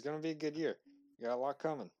 It's going to be a good year. You got a lot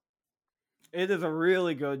coming. It is a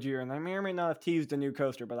really good year, and I may or may not have teased a new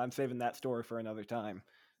coaster, but I'm saving that story for another time.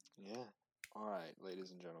 Yeah. All right, ladies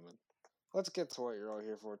and gentlemen. Let's get to what you're all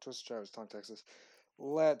here for. Twisted Travelers, Tongue, Texas.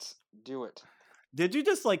 Let's do it. Did you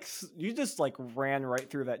just ran right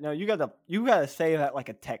through that? No, you gotta say that like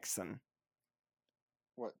a Texan.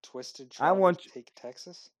 What, Twisted Travelers Take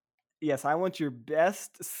Texas? Yes, I want your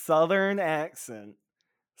best Southern accent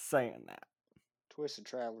saying that. Twisted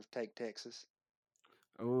Travelers Take Texas.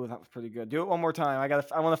 Oh, that was pretty good. Do it one more time.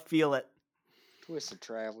 I want to feel it. Twisted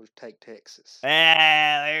Travelers Take Texas.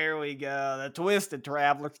 Ah, there we go. The Twisted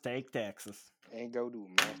Travelers Take Texas. And go to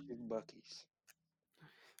Magic Buc-ee's.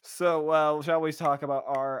 So, shall we talk about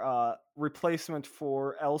our replacement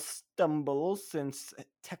for El Stumble since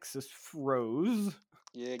Texas froze?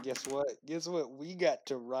 Yeah, guess what? We got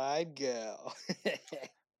to ride, gal.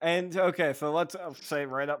 And, okay, so let's say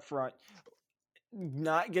right up front,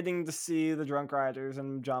 not getting to see the Drunk Riders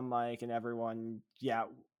and John Mike and everyone, yeah,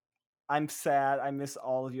 I'm sad. I miss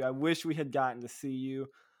all of you. I wish we had gotten to see you,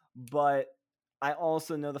 but I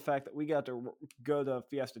also know the fact that we got to go to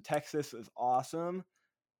Fiesta Texas is awesome.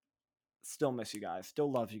 Still miss you guys.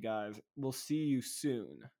 Still love you guys. We'll see you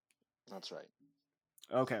soon. That's right.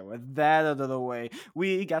 Okay, with that out of the way,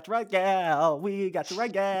 we got the right gal. We got the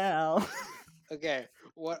right gal. Okay,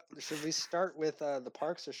 what should we start with the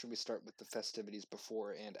parks, or should we start with the festivities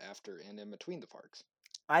before and after and in between the parks?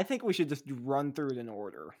 I think we should just run through it in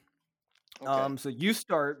order. Okay. So you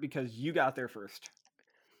start because you got there first.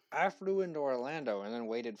 I flew into Orlando and then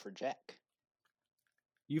waited for Jack.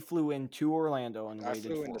 You flew into Orlando and I waited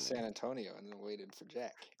flew for into me. San Antonio and then waited for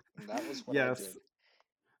Jack. And that was what Yes. I did.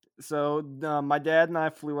 So my dad and I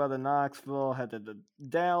flew out of Knoxville, headed to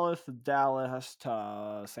Dallas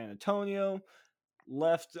to San Antonio,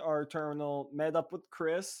 left our terminal, met up with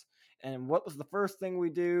Chris, and what was the first thing we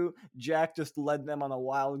do? Jack just led them on a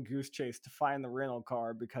wild goose chase to find the rental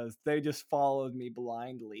car because they just followed me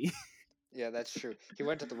blindly. Yeah, that's true. He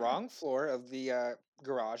went to the wrong floor of the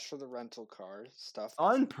garage for the rental car stuff.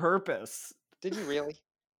 On purpose. Did you really?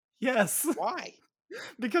 Yes. Why?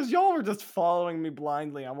 Because y'all were just following me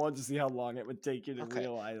blindly. I wanted to see how long it would take you to Okay.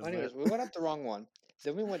 realize Well, anyways, it. we went up the wrong one.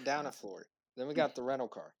 Then we went down a floor. Then we got the rental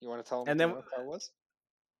car. You want to tell them And what then- the rental car was?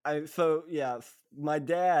 My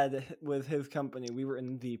dad with his company, we were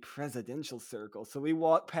in the presidential circle. So we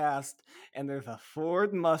walked past, and there's a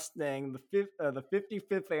Ford Mustang, the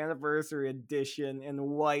 55th anniversary edition in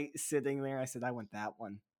white sitting there. I said, I want that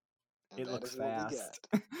one. And It that looks is what we fast.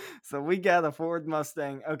 got. So we got a Ford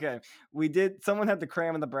Mustang. Okay, someone had to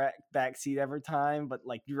cram in the back seat every time, but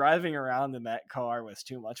like driving around in that car was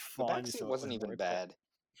too much The fun. back seat so it wasn't was even worth it. bad.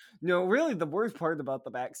 No, really, the worst part about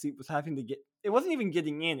the back seat was having to it wasn't even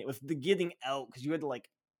getting in, it was the getting out, because you had to like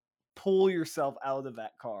pull yourself out of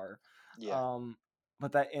that car. Yeah,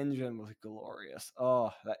 But that engine was glorious.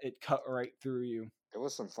 Oh, it cut right through you. it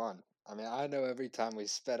was some fun. I mean, I know every time we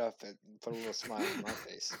sped up, it put a little smile on my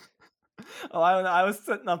face. Oh, I was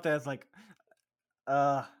sitting up there, it's like,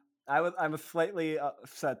 I was slightly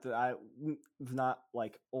upset that I was not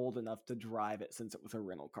like old enough to drive it since it was a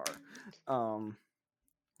rental car.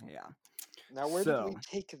 Yeah. Now, where did we So-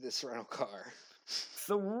 take this rental car?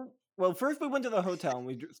 So, well, first we went to the hotel and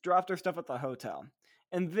we just dropped our stuff at the hotel.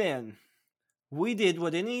 And then we did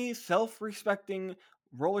what any self-respecting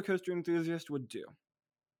roller coaster enthusiast would do.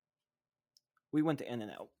 We went to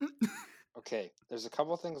In-N-Out. Okay, there's a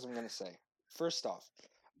couple things I'm going to say. First off,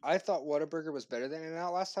 I thought Whataburger was better than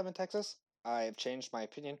In-N-Out last time in Texas. I have changed my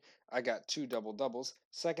opinion. I got 2 double doubles.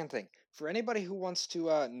 Second thing, for anybody who wants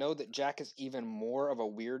to know that Jack is even more of a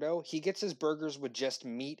weirdo, he gets his burgers with just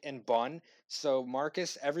meat and bun. So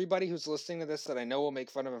Marcus, everybody who's listening to this that I know will make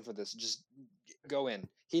fun of him for this, just go in.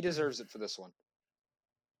 He deserves it for this one.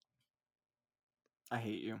 I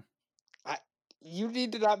hate you. You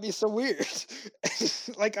need to not be so weird.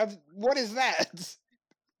 What is that?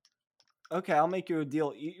 Okay, I'll make you a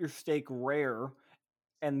deal. Eat your steak rare,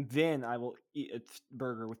 and then I will eat a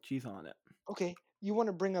burger with cheese on it. Okay, you want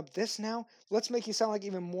to bring up this now? Let's make you sound like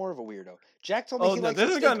even more of a weirdo. Jack told me Oh, he no, likes this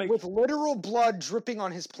his is gonna steak make- with literal blood dripping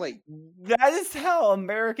on his plate. That is how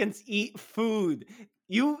Americans eat food.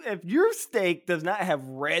 If your steak does not have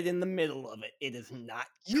red in the middle of it, it is not.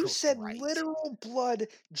 You cooked said right. literal blood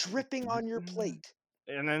dripping on your plate.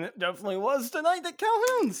 And then it definitely was tonight at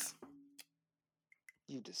Calhoun's.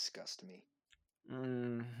 You disgust me.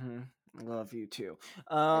 Mm-hmm. I love you too.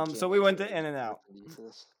 I So can't we wait went till to they In-N-Out. rip into you for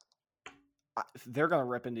this. They're gonna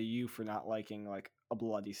rip into you for not liking like a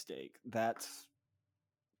bloody steak. That's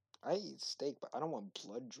I eat steak, but I don't want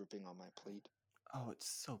blood dripping on my plate. oh, it's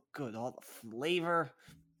so good. All the flavor.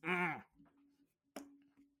 Mm.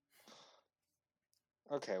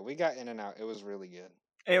 Okay, we got In-N-Out. It was really good.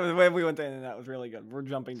 It was when we went to In-N-Out. It was really good. We're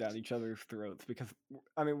jumping down each other's throats because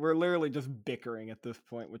I mean we're literally just bickering at this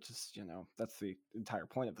point, which is that's the entire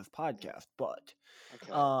point of this podcast. But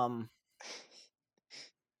Okay.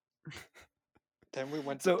 Then we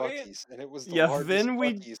went to So Buc-ee's, and it was the yes, largest then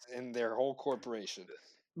we- Buc-ee's in their whole corporation.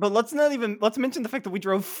 but let's mention the fact that we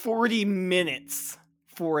drove 40 minutes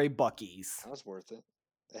for a Buc-ee's. That was worth it.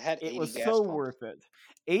 It had 80 It was gas so pumps. worth it.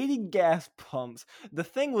 80 gas pumps. The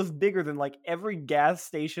thing was bigger than like every gas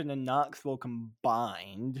station in Knoxville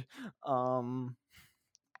combined. And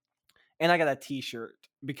I got a T-shirt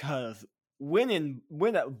because when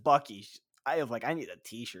at Buc-ee's, I was like, I need a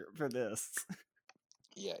T-shirt for this.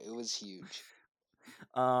 Yeah, it was huge.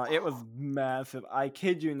 It was massive. I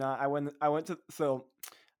kid you not. I went to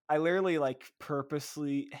I literally like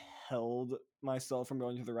purposely held myself from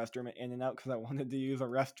going to the restroom at In-N-Out because I wanted to use a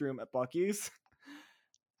restroom at Buc-ee's.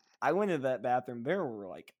 I went into that bathroom. There were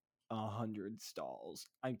like 100 stalls.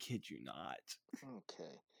 I kid you not.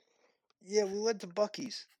 Okay. Yeah, we went to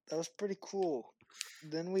Bucky's. That was pretty cool.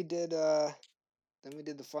 Then we did the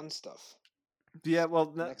fun stuff. Yeah,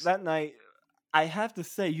 well, Next, that night, I have to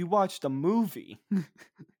say, you watched a movie.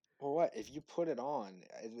 well, what if you put it on?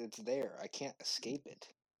 It's there. I can't escape it.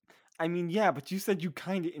 I mean, yeah, but you said you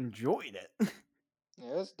kind of enjoyed it.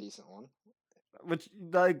 Yeah, that's a decent one. Which,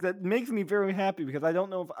 like, that makes me very happy because I don't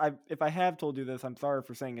know if I have told you this. I'm sorry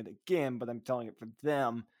for saying it again, but I'm telling it for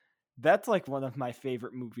them. That's like one of my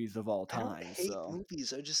favorite movies of all I don't time. hate So,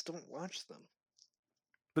 movies. I just don't watch them.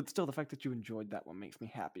 but still, the fact that you enjoyed that one makes me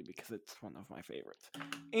happy because it's one of my favorites. Oh,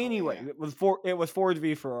 Anyway, yeah. it was Ford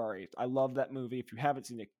v Ferrari. I love that movie. If you haven't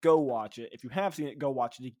seen it, go watch it. If you have seen it, go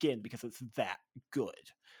watch it again because it's that good.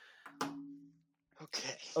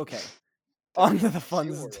 Okay. Okay, Then on we to went the to fun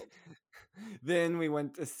SeaWorld. stuff. Then we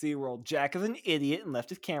went to SeaWorld. Jack is an idiot and left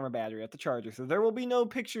his camera battery at the charger, so there will be no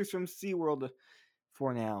pictures from SeaWorld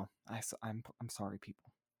for now. I'm sorry, people.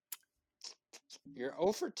 You're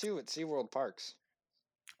 0 for 2 at SeaWorld Parks.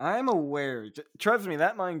 I'm aware. Trust me,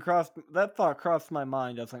 that thought crossed my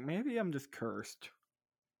mind. I was like, maybe I'm just cursed.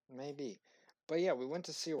 Maybe. But yeah, we went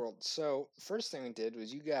to SeaWorld. So, first thing we did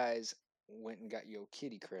was you guys went and got Yo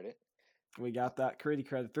Kitty credit. We got that kitty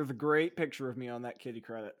credit. There's a great picture of me on that kitty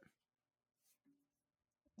credit.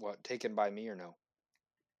 What, taken by me or no?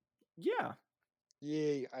 Yeah.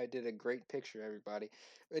 Yay, I did a great picture, everybody.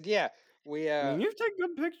 But yeah, we I mean, you've taken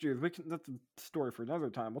good pictures. That's a story for another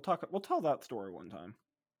time. We'll tell that story one time.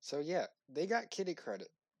 so yeah, they got kitty credit.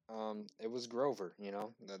 It was Grover,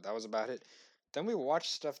 that was about it. Then we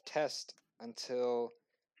watched stuff test until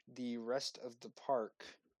the rest of the park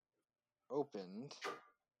opened.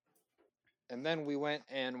 And then we went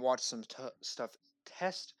and watched some stuff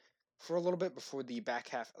test for a little bit before the back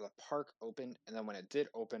half of the park opened. And then when it did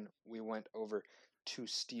open, we went over to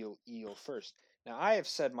Steel Eel first. Now I have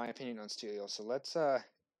said my opinion on Steel Eel, so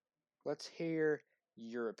let's hear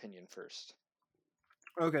your opinion first.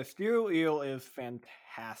 Okay, Steel Eel is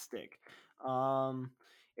fantastic.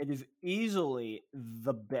 It is easily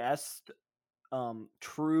the best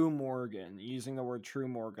True Morgan. Using the word True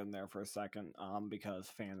Morgan there for a second,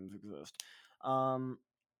 because fandoms exist.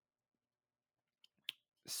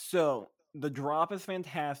 So the drop is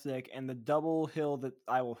fantastic, and the double hill that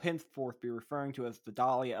I will henceforth be referring to as the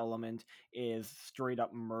Dahlia element is straight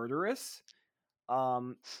up murderous.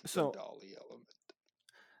 The So Dolly element.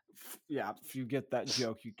 yeah, if you get that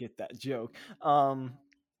joke, you get that joke.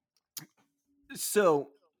 So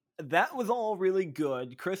that was all really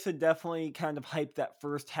good. Chris had definitely kind of hyped that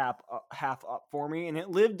first half up for me, and it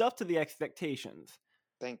lived up to the expectations.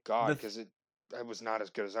 Thank God, The because it was not as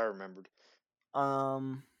good as I remembered.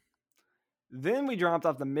 um, then we dropped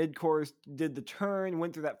off the mid course, did the turn,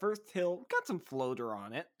 went through that first hill, got some floater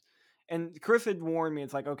on it. And Chris had warned me,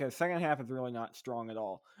 it's like, okay, second half is really not strong at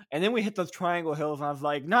all. And then we hit those triangle hills, and I was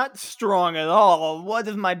like, not strong at all. What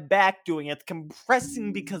is my back doing? It's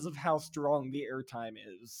compressing because of how strong the airtime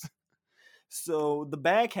is. So the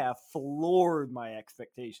back half floored my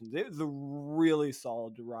expectations. It was a really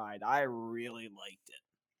solid ride. I really liked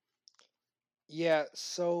it. Yeah,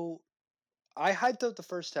 so I hyped up the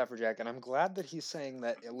first half for Jack, and I'm glad that he's saying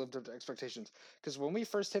that it lived up to expectations. Because when we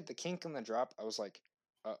first hit the kink and the drop, I was like,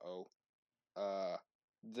 "Uh-oh,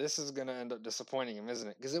 this is gonna end up disappointing him, isn't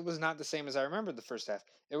it?" Because it was not the same as I remembered the first half.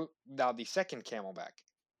 Now the second Camelback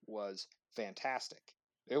was fantastic.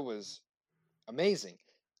 It was amazing.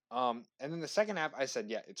 And then the second half, I said,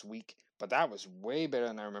 yeah, it's weak, but that was way better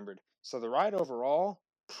than I remembered. So the ride overall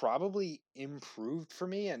probably improved for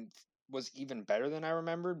me and was even better than I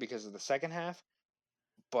remembered because of the second half.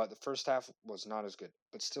 But the first half was not as good,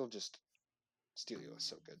 but still just Steelio was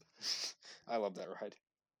so good. I love that ride.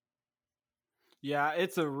 Yeah,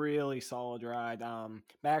 it's a really solid ride.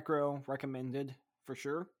 Macro recommended for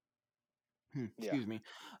sure. Yeah. Excuse me.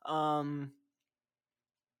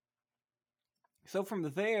 So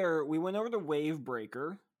from there, we went over to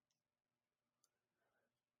Wavebreaker.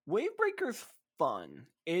 Wavebreaker's fun.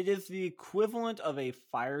 It is the equivalent of a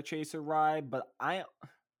Fire Chaser ride, but I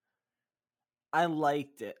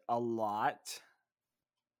liked it a lot.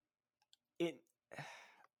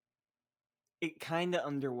 It kind of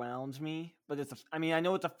underwhelmed me, but I mean, I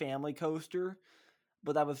know it's a family coaster,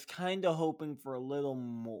 but I was kind of hoping for a little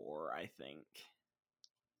more, I think.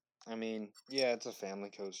 I mean, yeah, it's a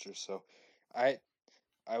family coaster, so I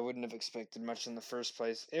I wouldn't have expected much in the first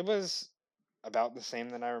place. It was about the same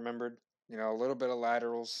that I remembered. A little bit of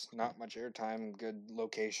laterals, not much airtime, good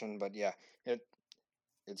location, but yeah,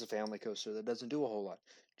 it's a family coaster that doesn't do a whole lot.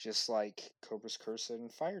 Just like Cobra's Curse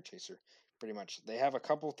and Fire Chaser, pretty much. They have a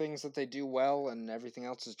couple things that they do well, and everything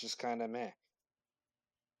else is just kind of meh.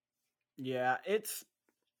 Yeah,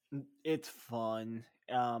 It's fun.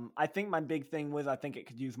 I think my big thing was I think it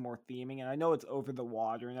could use more theming, and I know it's over the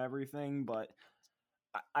water and everything, but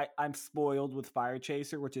I'm spoiled with Fire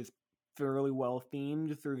Chaser, which is fairly well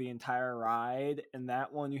themed through the entire ride. And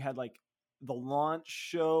that one, you had like the launch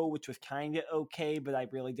show, which was kind of okay, but I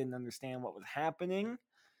really didn't understand what was happening.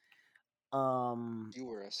 You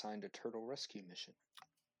were assigned a turtle rescue mission.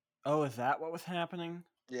 Oh, is that what was happening?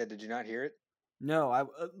 Yeah, did you not hear it? No, it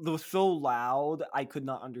was so loud I could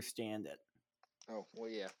not understand it. Oh, well,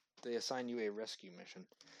 yeah. They assign you a rescue mission.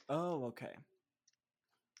 Oh, okay.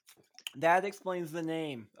 That explains the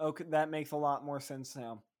name. Okay, that makes a lot more sense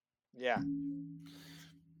now. Yeah.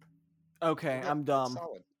 Okay, Yeah, I'm dumb. It's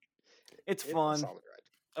solid. It's It's fun. a solid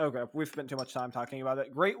ride. Okay, we've spent too much time talking about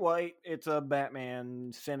it. Great White, it's a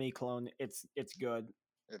Batman semi-clone. It's good.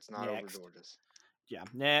 It's not Next. over George's. Yeah,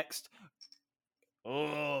 next.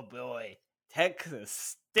 Oh boy.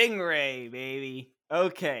 Texas Stingray, baby.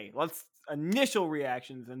 Okay, let's initial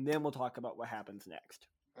reactions and then we'll talk about what happens next.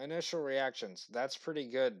 Initial reactions. That's pretty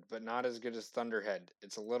good, but not as good as Thunderhead.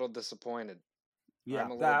 It's a little disappointed. Yeah,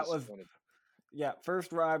 I'm a little that was disappointed.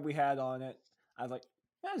 first ride we had on it. I was like,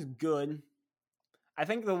 that's good. I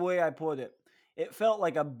think the way I put it, it felt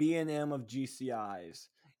like a B&M of GCIs.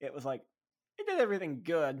 It was like, it did everything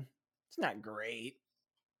good. It's not great.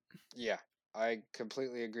 Yeah, I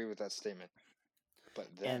completely agree with that statement. But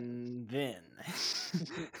then. And then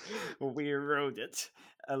we rode it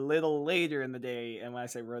a little later in the day. And when I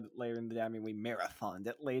say rode it later in the day, I mean we marathoned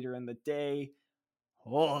it later in the day.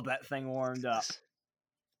 Oh, that thing warmed up.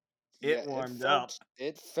 It warmed up.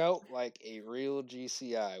 It felt like a real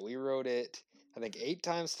GCI. We rode it, I think, 8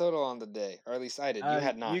 times total on the day, or at least I did. You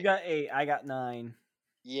had 9. You got 8. I got 9.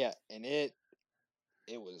 Yeah, and it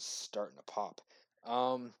was starting to pop.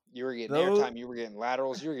 You were getting airtime, you were getting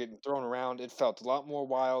laterals, you were getting thrown around. It felt a lot more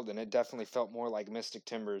wild, and it definitely felt more like Mystic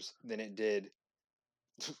Timbers than it did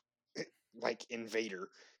like Invader.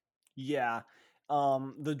 Yeah.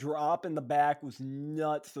 The drop in the back was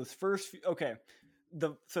nuts. Those first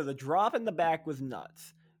so the drop in the back was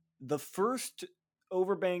nuts. The first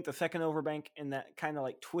overbank, the second overbank, and that kind of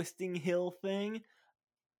like twisting hill thing,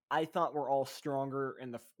 I thought were all stronger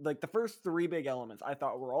in the first 3 big elements. I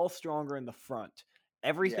thought were all stronger in the front.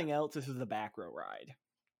 Everything else, this is a back row ride.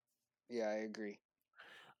 Yeah, I agree.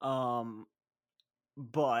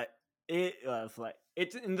 But it was like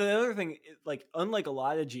and the other thing, like unlike a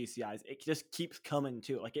lot of GCIs, it just keeps coming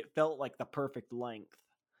too. Like it felt like the perfect length.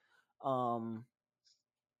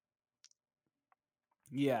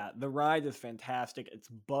 Yeah, the ride is fantastic. It's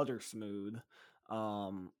butter smooth.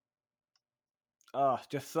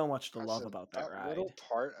 Just so much to love about that ride. Little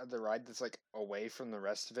part of the ride that's like away from the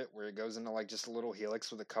rest of it, where it goes into like just a little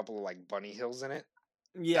helix with a couple of like bunny hills in it.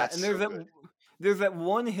 Yeah, and there's that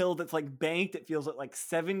one hill that's like banked. It feels like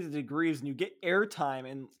 70 degrees, and you get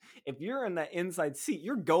airtime. And if you're in that inside seat,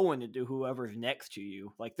 you're going to do whoever's next to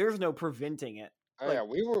you. Like there's no preventing it. Oh like, yeah,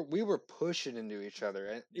 we were pushing into each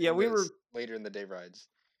other. Yeah, we were later in the day rides.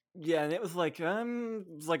 Yeah, and it was like I'm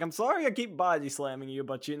sorry I keep body slamming you,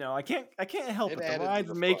 but I can't help it. The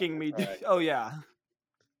ride's making me do. Oh yeah.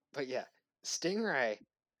 But yeah, Stingray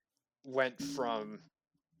went from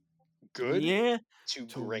good to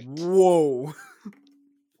great. Whoa.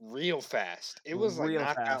 Real fast. It was like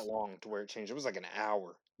not that long to where it changed. It was like an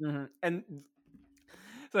hour. Mm-hmm. And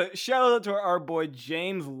so shout out to our boy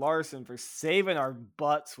James Larson for saving our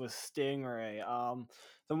butts with Stingray.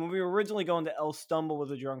 So when we were originally going to El Stumble with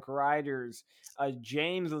the Drunk Riders,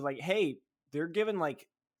 James was like, "Hey, they're giving like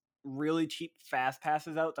really cheap fast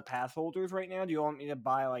passes out to pass holders right now. Do you want me to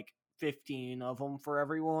buy like 15 of them for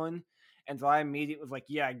everyone?" And so I immediately was like,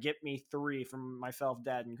 "Yeah, get me 3 from myself,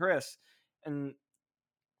 Dad, and Chris." And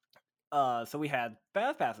so we had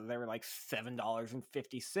fast passes. They were like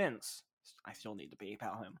 $7.50. I still need to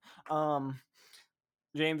PayPal him.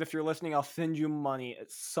 James, if you're listening, I'll send you money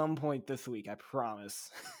at some point this week. I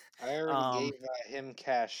promise. I already gave him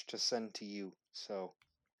cash to send to you, so.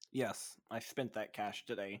 Yes, I spent that cash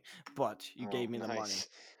today, but you gave me the money.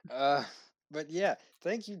 But yeah,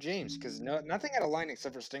 thank you, James, because nothing had a line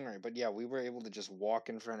except for Stingray. But yeah, we were able to just walk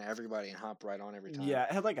in front of everybody and hop right on every time. Yeah,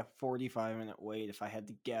 it had like a 45-minute wait if I had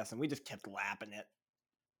to guess, and we just kept lapping it.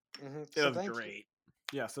 Mm-hmm. It was great.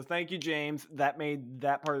 Yeah, so thank you, James. That made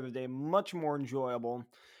that part of the day much more enjoyable.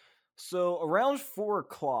 So around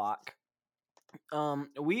 4:00,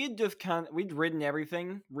 we had just we'd ridden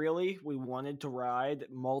everything, really. We wanted to ride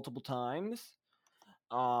multiple times.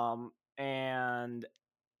 And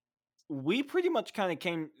we pretty much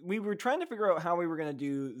we were trying to figure out how we were going to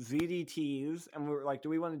do ZDTs, and we were like, do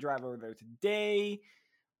we want to drive over there today,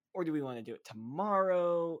 or do we want to do it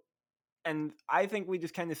tomorrow? And I think we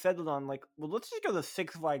just kind of settled on like, well, let's just go to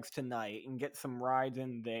Six Flags tonight and get some rides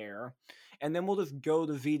in there, and then we'll just go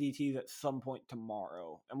to VDTs at some point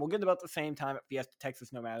tomorrow, and we'll get about the same time at Fiesta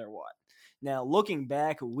Texas, no matter what. Now, looking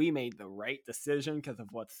back, we made the right decision because of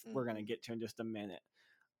what we're gonna get to in just a minute.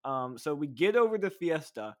 So we get over to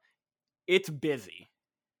Fiesta. It's busy,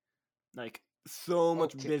 like so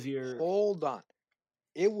much busier. Hold on,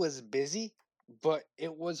 it was busy, but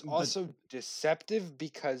it was also deceptive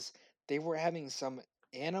because they were having some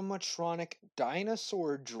animatronic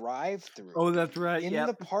dinosaur drive-through. Oh, that's right. In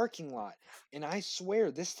the parking lot, and I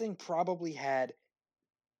swear this thing probably had.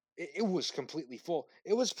 It was completely full.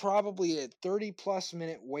 It was probably a 30+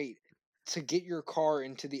 minute wait to get your car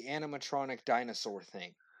into the animatronic dinosaur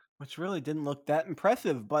thing. Which really didn't look that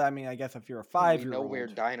impressive, but I mean, I guess if you're a 5-year-old, we know where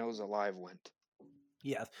Dinos Alive went.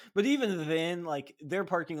 Yes, but even then, like their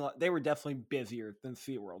parking lot, they were definitely busier than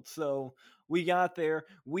SeaWorld. So we got there.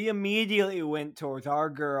 We immediately went towards our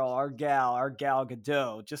Gal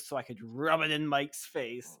Gadot, just so I could rub it in Mike's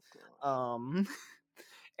face. And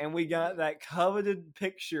we got that coveted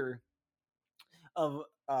picture of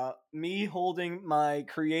me holding my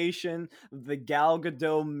creation, the Gal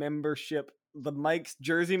Gadot membership, the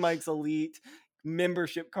Jersey Mike's Elite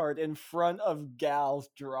membership card in front of Gal's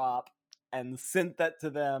drop, and sent that to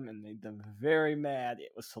them, and made them very mad.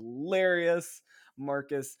 It was hilarious.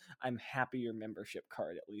 Marcus, I'm happy your membership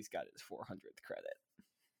card at least got its 400th credit.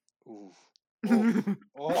 Ooh.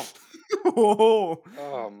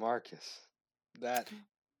 Oh, Marcus. That.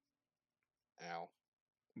 Ow.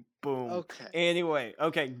 Boom. Okay. Anyway,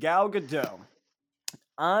 Gal Gadot.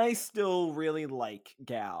 I still really like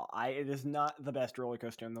Gal. It is not the best roller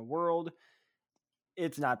coaster in the world.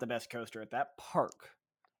 It's not the best coaster at that park.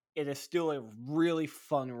 It is still a really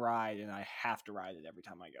fun ride, and I have to ride it every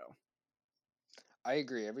time I go. I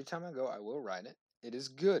agree. Every time I go, I will ride it. It is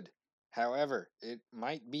good. However, it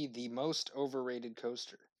might be the most overrated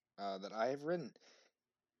coaster that I have ridden.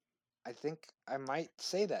 I think I might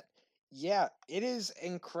say that. Yeah, it is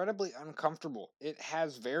incredibly uncomfortable. It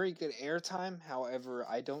has very good airtime. However,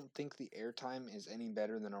 I don't think the airtime is any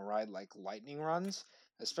better than a ride like Lightning Runs,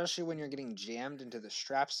 especially when you're getting jammed into the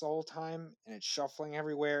straps the whole time and it's shuffling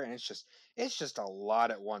everywhere, and it's just a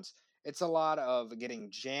lot at once. It's a lot of getting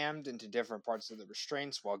jammed into different parts of the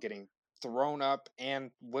restraints while getting thrown up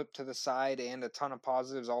and whipped to the side, and a ton of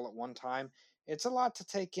positives all at one time. It's a lot to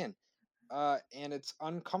take in. And it's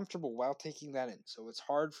uncomfortable while taking that in. So it's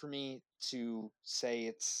hard for me to say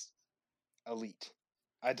it's elite.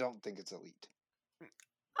 I don't think it's elite.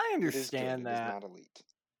 I understand that. It is not elite.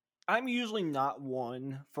 I'm usually not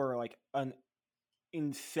one for like an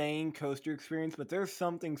insane coaster experience, but there's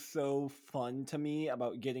something so fun to me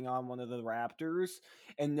about getting on one of the Raptors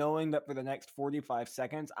and knowing that for the next 45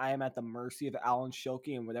 seconds I am at the mercy of Alan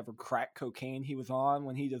Schilke and whatever crack cocaine he was on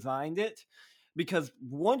when he designed it. Because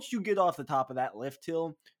once you get off the top of that lift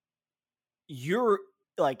hill, you're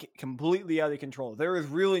like completely out of control. There is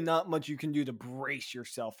really not much you can do to brace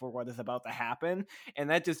yourself for what is about to happen. And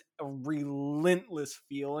that just a relentless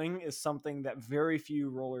feeling is something that very few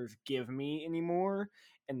rollers give me anymore.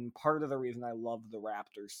 And part of the reason I love the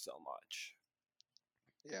Raptors so much.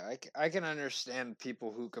 Yeah, I can understand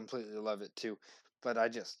people who completely love it too. But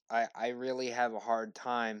I really have a hard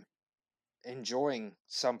time enjoying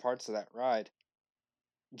some parts of that ride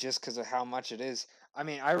just because of how much it is. I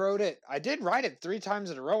mean, I did ride it 3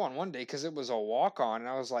 times in a row on one day because it was a walk-on, and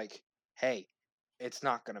I was like, hey, it's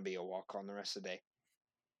not going to be a walk-on the rest of the day.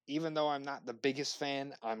 Even though I'm not the biggest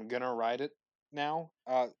fan, I'm going to ride it now.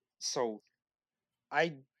 So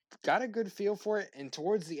I got a good feel for it, and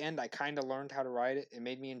towards the end, I kind of learned how to ride it. It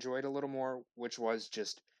made me enjoy it a little more, which was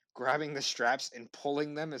just grabbing the straps and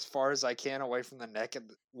pulling them as far as I can away from the neck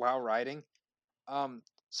while riding.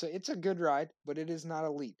 So it's a good ride, but it is not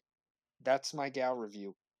elite. That's my Gal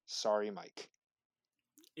review. Sorry, Mike.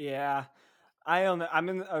 Yeah, I don't know. I'm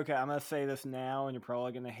gonna say this now, and you're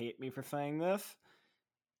probably gonna hate me for saying this.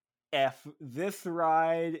 If this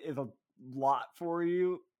ride is a lot for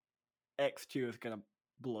you, X2 is gonna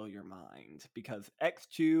blow your mind because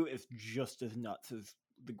X2 is just as nuts as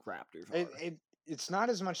the Raptors are. It's not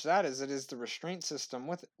as much that as it is the restraint system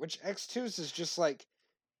with it, which X2's is just like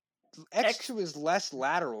X2 is less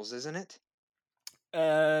laterals, isn't it? Sure.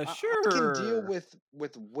 I can deal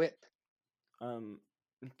with whip.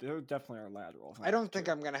 There definitely are laterals. I don't think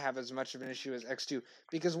I'm gonna have as much of an issue as X2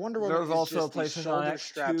 because Wonder Woman There's is also just places these shoulder on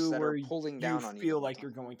straps X2 that where are pulling down on you. You feel like you're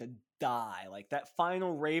going to die. Like that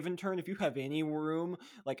final Raven turn, if you have any room,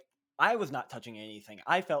 like I was not touching anything.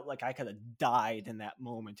 I felt like I could have died in that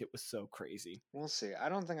moment. It was so crazy. We'll see. I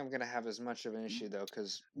don't think I'm gonna have as much of an issue though,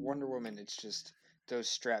 because Wonder Woman, it's just those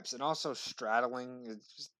straps, and also straddling. It's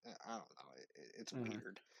just, I don't know. It's Mhm.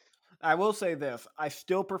 weird. I will say this: I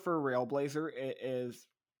still prefer Railblazer.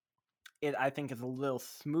 I think is a little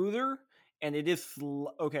smoother, and it is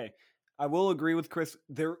okay. I will agree with Chris.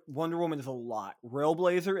 Wonder Woman is a lot.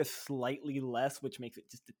 Railblazer is slightly less, which makes it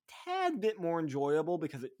just a tad bit more enjoyable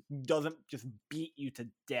because it doesn't just beat you to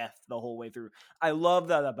death the whole way through. I love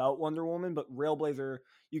that about Wonder Woman, but Railblazer,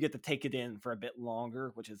 you get to take it in for a bit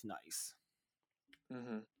longer, which is nice.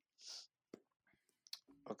 Mm-hmm.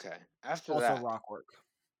 Okay. After Also, that, Rockwork.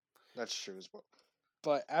 that's true as well.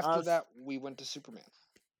 But after that, we went to Superman.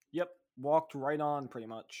 Yep, walked right on pretty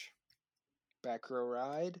much. Back row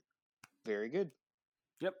ride, very good.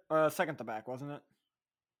 Yep, second to back, wasn't it?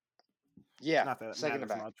 Yeah, Not that it second to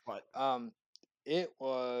matters back. much, but It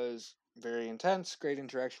was very intense. Great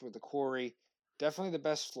interaction with the quarry. Definitely the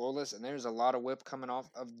best floorless, and there's a lot of whip coming off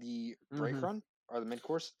of the break run or the mid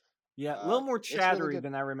course. Yeah, a little more It's really chattery good.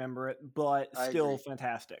 than I remember it, but I still agree.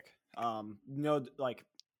 fantastic. No, like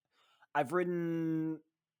I've ridden.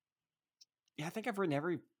 Yeah, I think I've ridden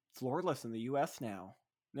every floorless in the U.S. now.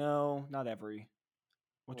 No, not every.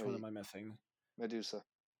 Which one Wait, am I missing? Medusa.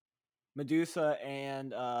 Medusa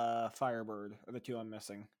and Firebird are the two I'm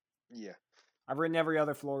missing. Yeah. I've ridden every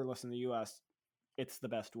other floorless in the U.S. It's the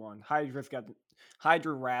best one.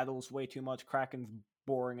 Hydra rattles way too much. Kraken's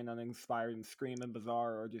boring and uninspired, and Scream and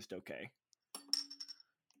Bizarre are just okay.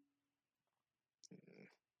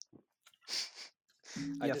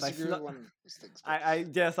 I disagree with one of those things. But I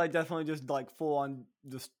guess I definitely just like full on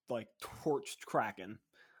just like torched Kraken.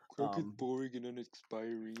 Kraken's boring and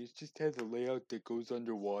uninspiring. It just has a layout that goes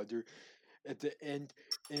underwater at the end,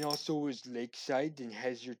 and also is lakeside and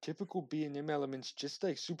has your typical B&M elements, just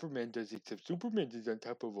like Superman does, except Superman is on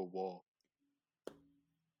top of a wall.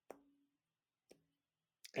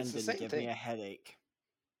 And It's the didn't same give thing. me a headache.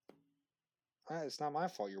 It's not my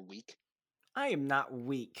fault. You're weak. I am not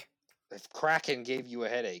weak. If Kraken gave you a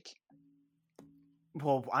headache,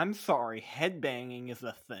 Well, I'm sorry. Headbanging is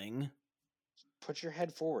a thing. put your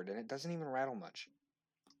head forward, and it doesn't even rattle much.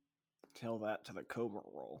 Tell that to the Cobra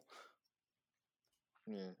roll.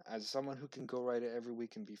 Yeah, as someone who can go ride it every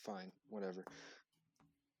week and be fine, whatever.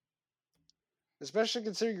 Especially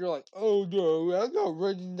considering you're like, oh no, I'm not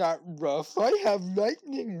running that rough. I have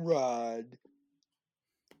lightning rod.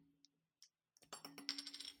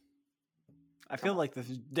 I feel like this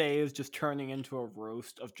day is just turning into a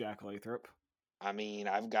roast of Jack Lathrop. I mean,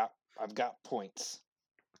 I've got points,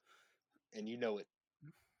 and you know it.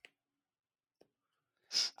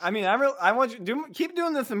 I mean, I want you to keep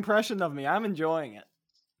doing this impression of me. I'm enjoying it.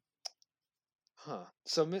 Huh.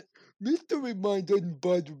 So, Mr. Remind doesn't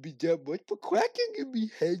bother me that much, but Kraken give me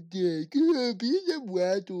headache. Being a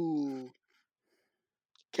rattle.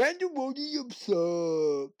 Candemonium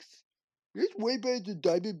sucks. It's way better than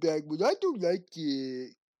Diamondback, but I don't like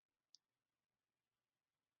it.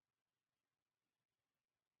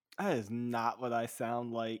 That is not what I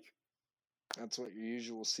sound like. That's what your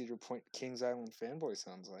usual Cedar Point Kings Island fanboy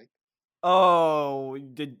sounds like. Oh,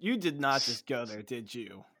 you did not just go there, did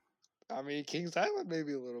you? I mean, Kings Island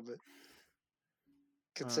maybe a little bit.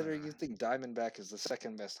 Considering you think Diamondback is the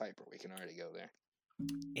second best hyper, we can already go there.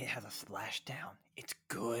 It has a splashdown. It's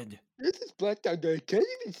good. This is splashdown. I can't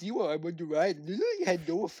even see while I'm on the ride. It literally had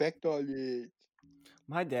no effect on it.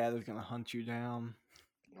 My dad is gonna hunt you down.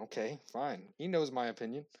 Okay, fine. He knows my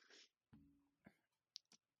opinion.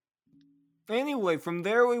 Anyway, from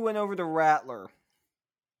there we went over to Rattler.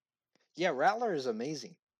 Yeah, Rattler is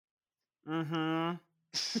amazing. Mm-hmm.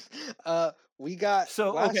 We got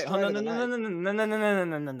so okay. No.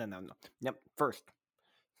 Yep. First,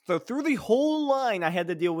 so through the whole line, I had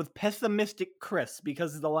to deal with pessimistic Chris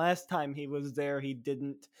because the last time he was there, he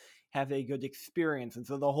didn't have a good experience, and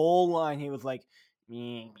so the whole line he was like,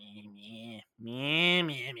 I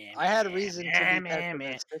had a reason to be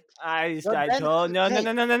pessimistic. I told no. You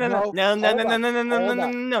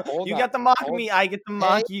got to mock me. I get to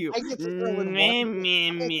mock you. I get to throw in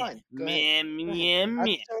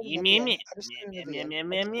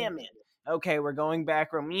one. Okay, we're going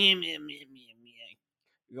back.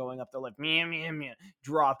 Going up the lift.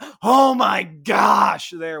 Drop. Oh my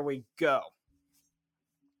gosh! There we go.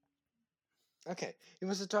 Okay, it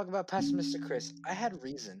was to talk about pessimistic Chris. I had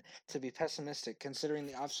reason to be pessimistic considering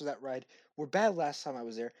the ops for that ride were bad last time I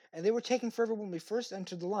was there, and they were taking forever when we first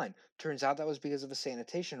entered the line. Turns out that was because of a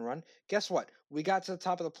sanitation run. Guess what? We got to the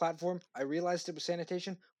top of the platform. I realized it was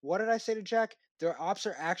sanitation. What did I say to Jack? Their ops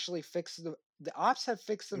are actually fixed. The ops have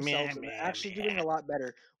fixed themselves and they're actually doing a lot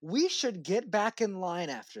better. We should get back in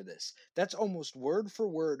line after this. That's almost word for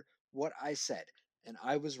word what I said, and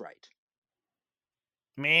I was right.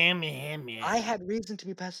 Man. I had reason to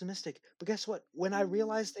be pessimistic, but guess what? When I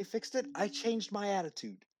realized they fixed it, I changed my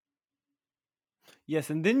attitude. Yes,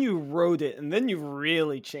 and then you wrote it, and then you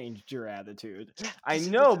really changed your attitude. Yeah, I 'cause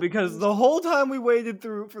it was know, because the amazing. whole time we waited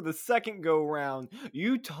through for the second go round,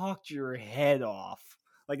 you talked your head off.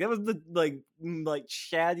 Like that was the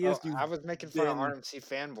Oh, chattiest I you've was making fun of been. RMC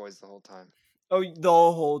fanboys the whole time. Oh, the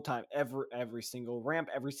whole time, every single ramp,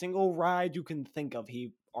 every single ride you can think of,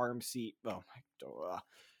 he RMC. Oh my god.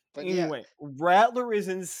 But yeah, Anyway, Rattler is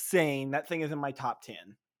insane. That thing is in my top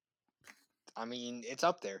 10. I mean, it's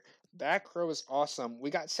up there. Back row is awesome. We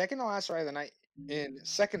got second to last ride of the night in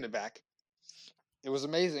second to back. It was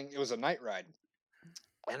amazing. It was a night ride.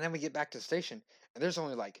 And then we get back to the station, and there's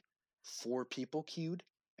only like 4 people queued,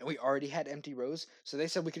 and we already had empty rows. So they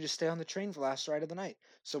said we could just stay on the train for the last ride of the night.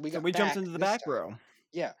 So we So got we jumped back into the this back time. row.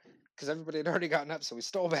 Yeah, because everybody had already gotten up, so we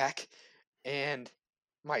stole back. And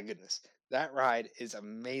my goodness, that ride is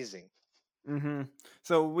amazing. Mm-hmm.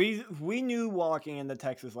 So we knew walking into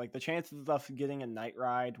Texas, like the chances of us getting a night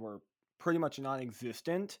ride were pretty much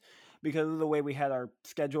non-existent because of the way we had our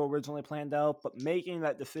schedule originally planned out. But making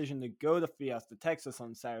that decision to go to Fiesta, Texas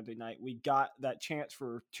on Saturday night, we got that chance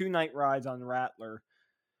for 2 night rides on Rattler.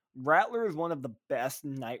 Rattler is one of the best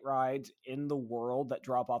night rides in the world that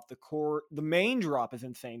drop off the core. The main drop is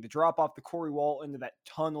insane. The drop off the Corey Wall into that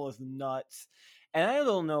tunnel is nuts. And I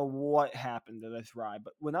don't know what happened to this ride,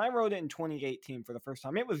 but when I rode it in 2018 for the first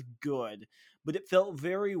time, it was good, but it felt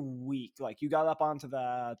very weak. Like you got up onto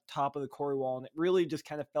the top of the Corey Wall, and it really just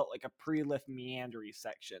kind of felt like a pre-lift meandery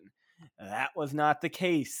section. That was not the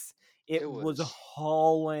case. It It was was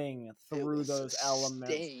hauling it through was those elements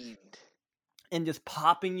sustained. and just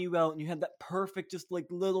popping you out, and you had that perfect just like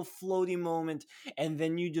little floaty moment, and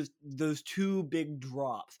then you just those 2 big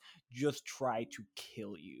drops just try to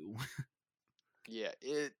kill you. Yeah,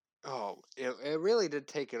 it really did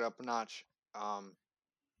take it up a notch. Um,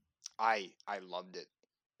 I loved it.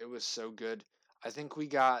 It was so good. I think we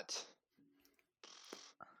got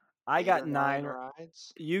I eight got or nine 9,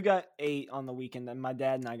 rides. you got 8 on the weekend, and my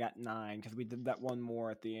dad and I got 9 because we did that one more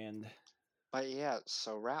at the end. But yeah,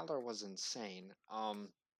 so Rattler was insane.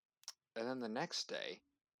 And then the next day,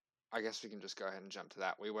 I guess we can just go ahead and jump to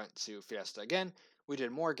that. We went to Fiesta again. We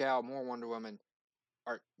did more Gal, more Wonder Woman,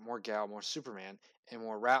 or more Gal, more Superman, and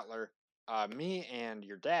more Rattler. Me and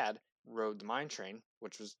your dad rode the mine train,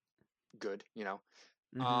 which was good, you know.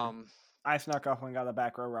 Hmm. Um, I snuck off and got a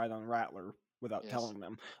back row ride on Rattler without yes. telling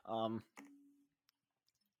them.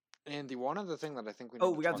 And the one other thing that I think we Oh,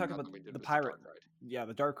 need to we got to talk talk about about that we did the was the pirate. dark ride. Yeah,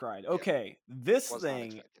 the dark ride. Yeah, Okay, this was not thing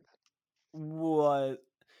expecting that. was.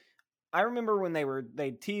 I remember when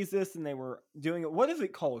they teased this and they were doing it. What is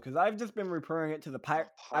it called? Because I've just been referring it to the pirate.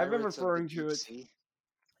 I've been Pirates of the referring to Deep it. Sea.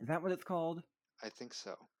 Is that what it's called? I think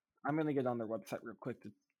so. I'm gonna get on their website real quick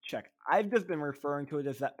to check. I've just been referring to it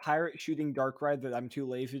as that pirate shooting dark ride that I'm too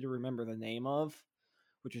lazy to remember the name of,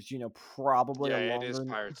 which is probably Yeah, a it is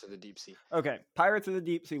longer. Pirates of the Deep Sea. Okay, Pirates of the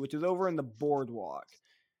Deep Sea, which is over in the boardwalk.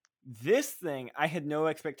 This thing, I had no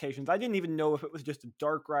expectations. I didn't even know if it was just a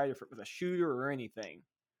dark ride or if it was a shooter or anything.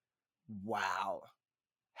 Wow.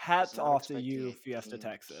 Was Hats not off to expecting you, a Fiesta, themed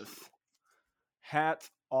Texas. queue.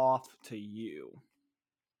 Hats off to you.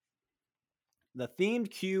 The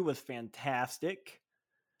themed queue was fantastic.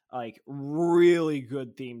 Like, really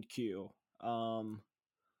good themed queue.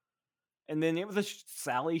 And then it was a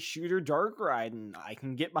Sally shooter dark ride, and I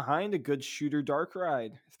can get behind a good shooter dark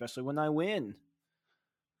ride, especially when I win.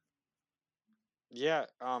 Yeah,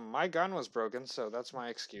 my gun was broken, so that's my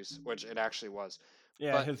excuse, which it actually was.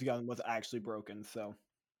 Yeah, But his gun was actually broken, so.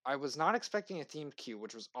 I was not expecting a themed queue,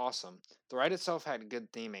 which was awesome. The ride itself had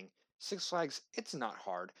good theming. Six Flags, it's not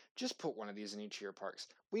hard. Just put one of these in each of your parks.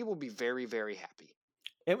 We will be very, very happy.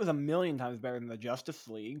 It was a million times better than the Justice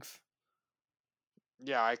Leagues.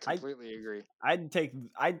 Yeah, I I completely agree. I'd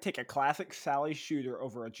take a classic Sally shooter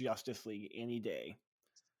over a Justice League any day.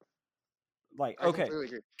 Like, I okay, completely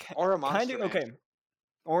agree. Or a kind Monster of okay. Mansion.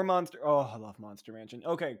 Or Monster. Oh, I love Monster Mansion.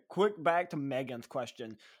 Okay, quick back to Megan's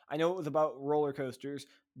question. I know it was about roller coasters.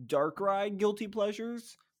 Dark ride guilty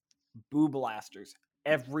pleasures. Boo Blasters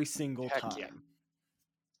every single Heck yeah. time.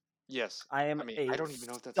 Yes. I am I mean, I a don't even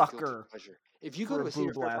know if that's a guilty sucker pleasure. If you go for to a Boo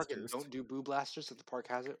Cedar Fair park and Blasters. don't do Boo Blasters if the park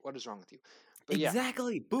has it, what is wrong with you? But yeah,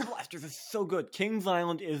 Exactly. Boo Blasters is so good. Kings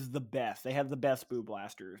Island is the best. They have the best Boo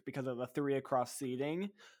Blasters because of the 3 across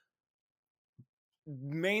seating.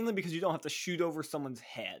 Mainly because you don't have to shoot over someone's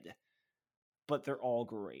head. But they're all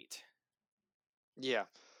great. yeah.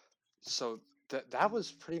 So that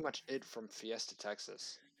was pretty much it from Fiesta,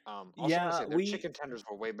 Texas. Also want to Yeah, say their chicken tenders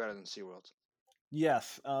were way better than SeaWorld's.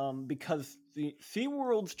 Yes, because the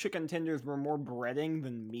SeaWorld's chicken tenders were more breading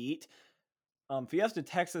than meat. Fiesta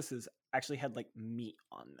Texas is actually had like meat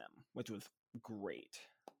on them, which was great.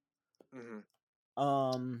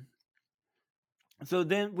 Mm-hmm. So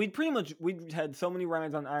then we'd had so many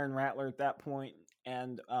rides on Iron Rattler at that point,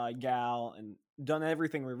 and Gal, and done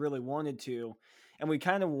everything we really wanted to, and we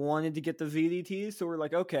kind of wanted to get the ZDTs. So we're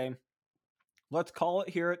like, okay, let's call it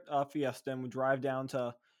here at Fiesta, and we drive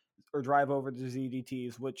over to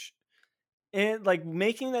ZDTs, which. And like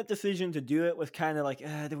making that decision to do it was kind of like,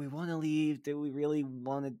 do we want to leave? Do we really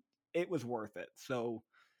want to? It was worth it. So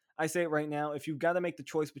I say it right now: if you've got to make the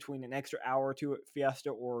choice between an extra hour or two at Fiesta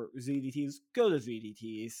or ZDTs, go to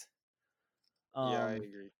ZDTs. Yeah, I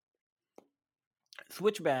agree.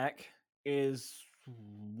 Switchback is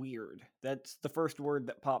weird. That's the first word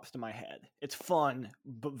that pops to my head. It's fun,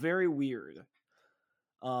 but very weird.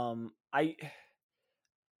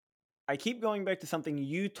 I keep going back to something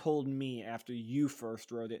you told me after you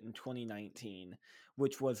first wrote it in 2019,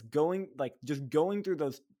 which was just going through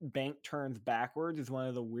those bank turns backwards is one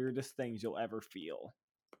of the weirdest things you'll ever feel.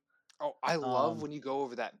 Oh, I love when you go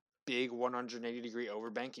over that big 180-degree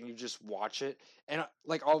overbank and you just watch it, and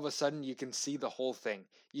like all of a sudden you can see the whole thing.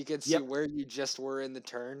 You can see where you just were in the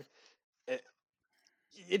turn.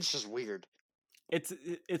 It's just weird. It's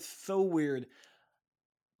so weird.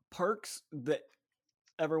 Parks that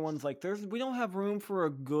everyone's like, we don't have room for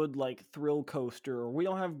a good like thrill coaster, or we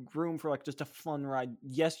don't have room for like just a fun ride.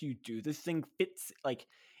 Yes, you do. This thing fits like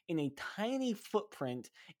in a tiny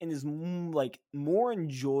footprint and is like more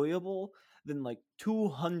enjoyable than like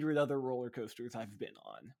 200 other roller coasters I've been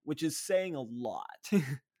on, which is saying a lot.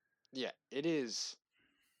 Yeah, it is.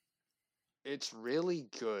 It's really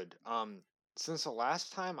good. Since the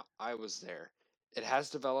last time I was there, it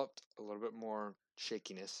has developed a little bit more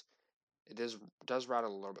shakiness. It does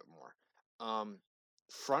rattle a little bit more.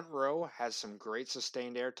 Front row has some great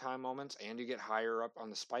sustained airtime moments, and you get higher up on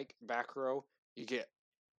the spike. Back row, you get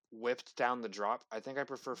whipped down the drop. I think I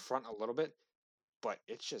prefer front a little bit, but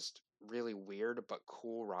it's just really weird but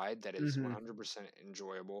cool ride that is 100%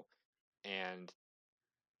 enjoyable. And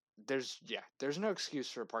there's no excuse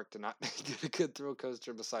for a park to not get a good thrill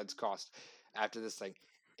coaster besides cost after this thing.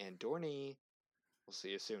 And Dorney, we'll see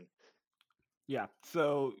you soon. Yeah,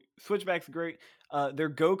 so Switchback's great. Their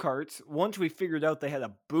go-karts, once we figured out they had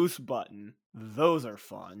a boost button, those are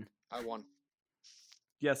fun. I won.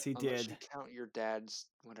 Yes, he Unless did. you count your dad's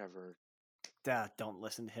whatever. Dad, don't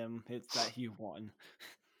listen to him. It's that he won.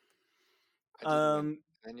 I did win.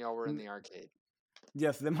 Then y'all were in the arcade.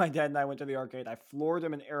 Yes, then my dad and I went to the arcade. I floored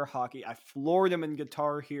him in air hockey. I floored him in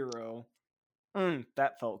Guitar Hero.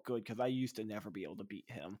 That felt good because I used to never be able to beat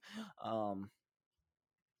him.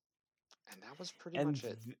 And that was pretty much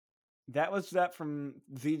it. That was that from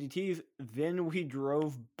ZDTs. Then we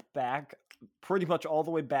drove back pretty much all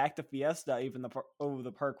the way back to Fiesta, even though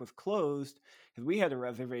the park was closed, because we had a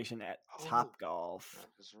reservation at Top Golf. That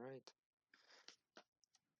was right.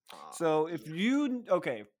 So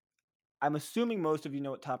I'm assuming most of you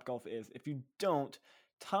know what Top Golf is. If you don't,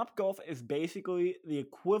 Top Golf is basically the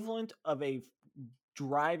equivalent of a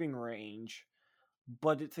driving range,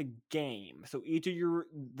 but it's a game. So each of you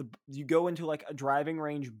go into like a driving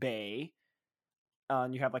range bay,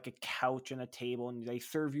 and you have like a couch and a table, and they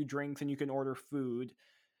serve you drinks and you can order food.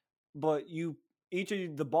 But each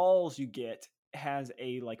of the balls you get has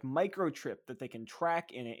a like microchip that they can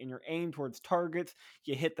track in it, and you're aimed towards targets.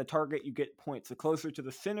 You hit the target, you get points. The closer to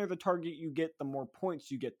the center of the target you get, the more points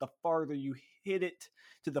you get. The farther you hit it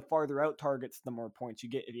to the farther out targets, the more points you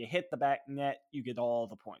get. If you hit the back net, you get all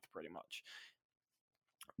the points pretty much.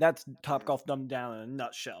 That's Top Golf dumbed down in a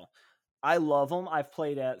nutshell. I love them. I've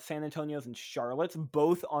played at San Antonio's and Charlotte's,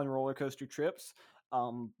 both on roller coaster trips.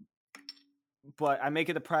 But I make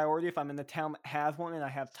it a priority if I'm in the town that has one and I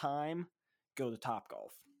have time, go to Top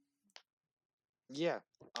Golf. Yeah.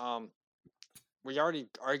 We already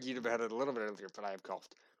argued about it a little bit earlier, but I have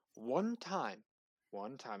golfed one time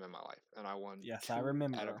in my life, and I won. Yes, 2 I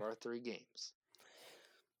remember. out of our 3 games.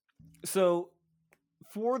 So,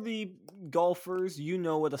 for the golfers, you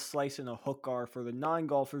know what a slice and a hook are. For the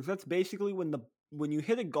non-golfers, that's basically when you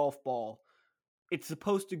hit a golf ball, it's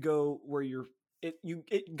supposed to go where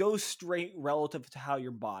it goes straight relative to how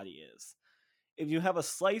your body is. If you have a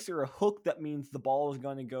slice or a hook, that means the ball is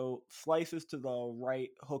going to go slices to the right,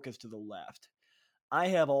 hook is to the left. I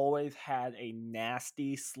have always had a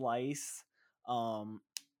nasty slice. I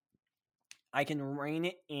can rein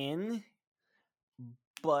it in,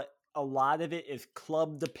 but a lot of it is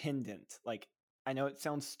club dependent. Like I know it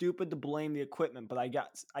sounds stupid to blame the equipment, but I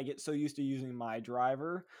get so used to using my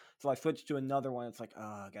driver, so I switched to another one. It's like, oh,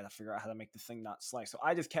 I gotta figure out how to make this thing not slice. So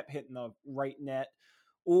I just kept hitting the right net,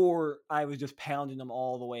 or I was just pounding them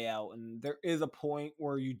all the way out. And there is a point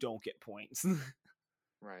where you don't get points.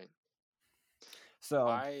 Right. So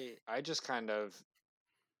I just kind of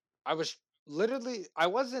I was literally I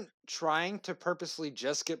wasn't trying to purposely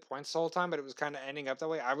just get points the whole time, but it was kind of ending up that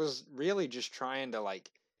way. I was really just trying to like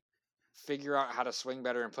figure out how to swing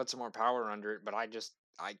better and put some more power under it, but I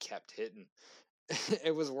kept hitting.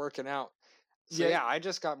 It was working out. So yeah, yeah, I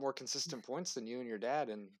just got more consistent points than you and your dad,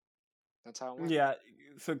 and that's how it went. yeah.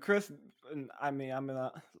 So Chris, and I mean, I'm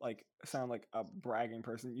gonna like sound like a bragging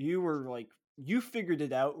person. You were like, you figured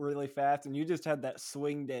it out really fast, and you just had that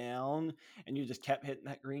swing down, and you just kept hitting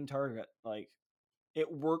that green target. Like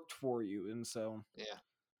it worked for you, and so. Yeah,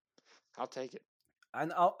 I'll take it.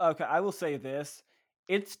 And okay, I will say this: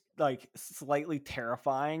 it's like slightly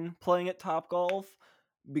terrifying playing at Top Golf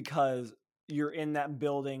because you're in that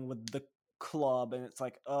building with the club, and it's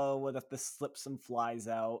like, oh, what if this slips and flies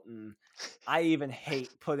out? And I even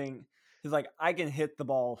hate putting. Because like I can hit the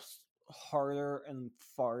ball harder and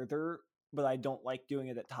farther, but I don't like doing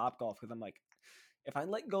it at Top Golf because I'm like, if I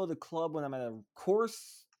let go of the club when I'm at a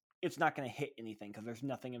course, it's not going to hit anything because there's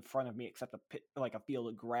nothing in front of me except a pit, like a field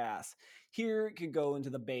of grass. Here, it could go into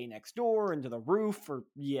the bay next door, into the roof, or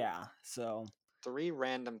yeah. So 3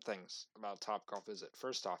 random things about Top Golf Visit.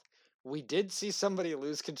 First off, we did see somebody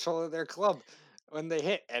lose control of their club when they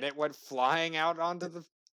hit, and it went flying out onto the.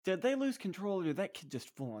 did they lose control, or did that kid just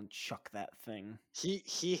full on chuck that thing? He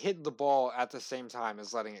hit the ball at the same time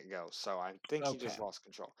as letting it go, so I think he just Okay. lost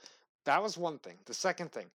control. That was one thing. The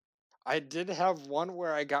second thing, I did have one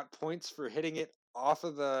where I got points for hitting it off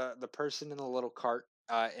of the person in the little cart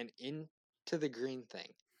and into the green thing.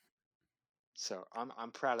 So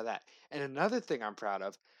I'm proud of that. And another thing I'm proud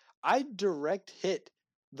of, I direct hit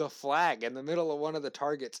the flag in the middle of one of the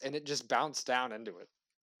targets and it just bounced down into it.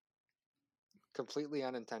 Completely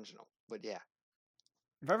unintentional. But yeah.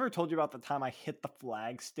 Have I ever told you about the time I hit the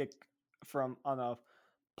flag stick from on a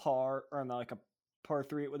par or on like a par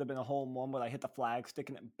three? It would have been a hole in one, but I hit the flag stick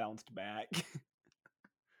and it bounced back.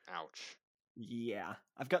 Ouch. Yeah,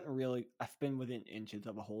 I've been within inches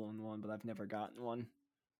of a hole in one, but I've never gotten one.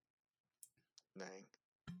 Dang.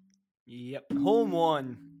 Yep, hole in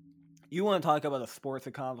one. You want to talk about a sports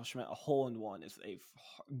accomplishment? A hole in one is a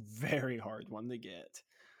very hard one to get.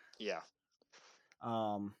 Yeah.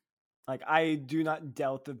 Like I do not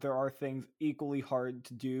doubt that there are things equally hard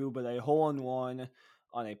to do, but a hole in one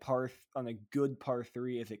on a good par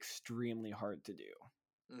three is extremely hard to do.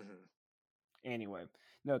 Mm-hmm. Anyway,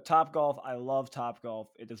 no, Top Golf. I love Top Golf.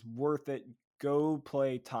 It is worth it. Go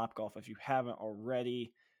play Top Golf if you haven't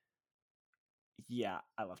already. Yeah,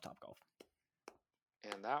 I love Top Golf.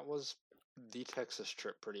 And that was the Texas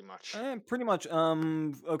trip pretty much. Pretty much.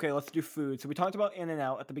 Okay, let's do food. So we talked about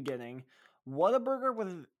In-N-Out at the beginning. Whataburger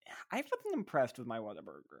was. I wasn't impressed with my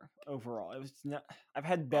Whataburger overall. It was not. I've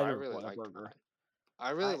had better Whataburger. I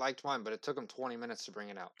really liked mine, but it took them 20 minutes to bring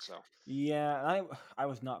it out. So yeah, I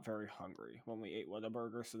was not very hungry when we ate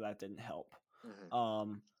Whataburger, so that didn't help.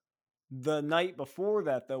 Mm-hmm. The night before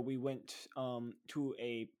that, though, we went to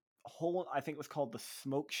a whole. I think it was called the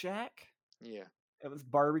Smoke Shack. Yeah. It was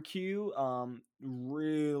barbecue.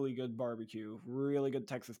 Really good barbecue. Really good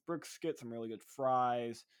Texas brisket. Some really good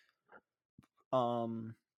fries.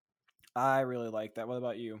 I really like that. What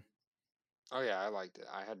about you? Oh yeah, I liked it.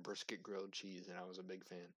 I had brisket grilled cheese, and I was a big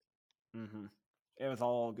fan. Mm-hmm. It was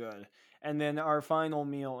all good. And then our final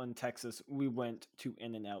meal in Texas, we went to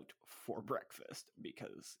In-N-Out for breakfast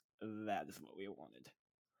because that is what we wanted.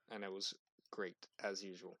 And it was great as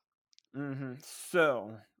usual. Mm-hmm.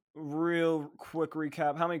 So, real quick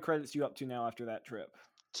recap: how many credits you up to now after that trip?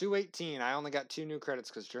 218. I only got 2 new credits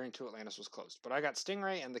because Journey to Atlantis was closed. But I got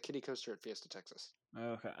Stingray and the Kiddie Coaster at Fiesta, Texas.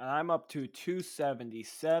 Okay, and I'm up to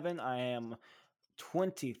 277. I am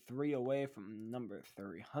 23 away from number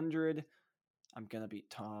 300. I'm gonna beat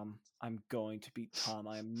Tom. I'm going to beat Tom.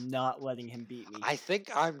 I am not letting him beat me. I think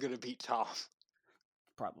I'm gonna beat Tom.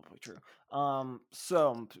 Probably true.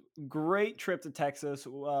 So great trip to Texas.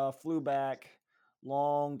 Flew back.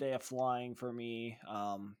 Long day of flying for me.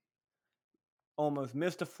 Almost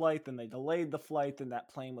missed a flight. Then they delayed the flight. Then that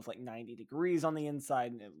plane was like 90 degrees on the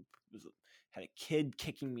inside, and had a kid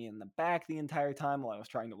kicking me in the back the entire time while I was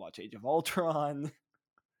trying to watch Age of Ultron.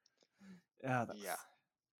 Yeah.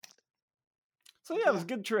 So yeah, it was a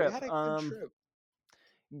good trip. We had a good trip.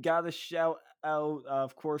 Got to shout out,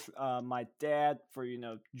 of course, my dad for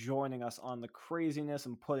joining us on the craziness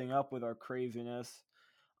and putting up with our craziness.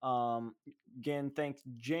 Again, thanks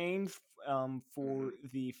James for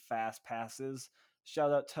the fast passes.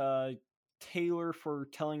 Shout out to Taylor for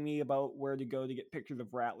telling me about where to go to get pictures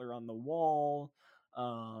of Rattler on the wall.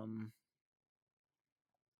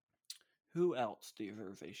 Who else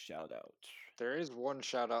deserves a shout out? There is one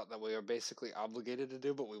shout out that we are basically obligated to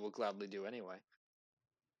do, but we will gladly do anyway.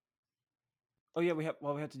 Oh yeah, we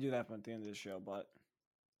have to do that at the end of the show, but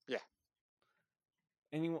yeah.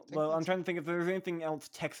 Anyone? Well, I'm trying to think if there's anything else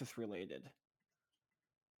Texas related.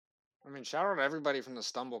 I mean, shout out to everybody from the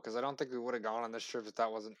Stumble, because I don't think we would have gone on this trip if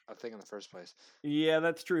that wasn't a thing in the first place. Yeah,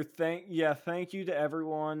 that's true. Thank you to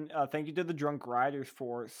everyone. Thank you to the Drunk Riders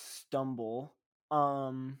for Stumble.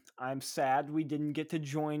 I'm sad we didn't get to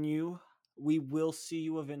join you. We will see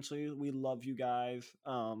you eventually. We love you guys.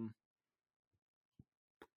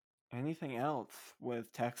 Anything else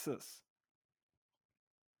with Texas?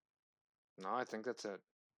 No, I think that's it.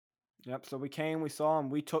 Yep, so we came, we saw him,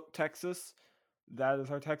 we took Texas. That is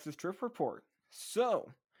our Texas trip report. So,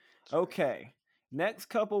 okay. Next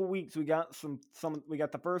couple weeks we got we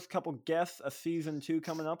got the first couple guests of season 2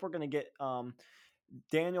 coming up. We're going to get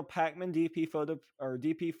Daniel Packman, DP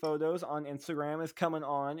Photos on Instagram is coming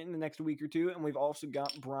on in the next week or two, and we've also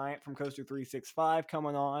got Bryant from Coaster 365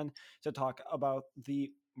 coming on to talk about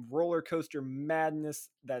the roller coaster madness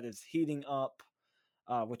that is heating up.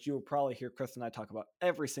 Which you will probably hear Chris and I talk about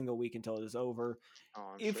every single week until it is over.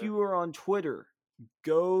 If you are on Twitter,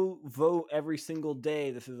 go vote every single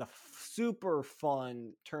day. This is a super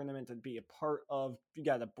fun tournament to be a part of. You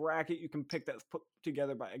got a bracket you can pick that's put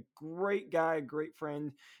together by a great guy, a great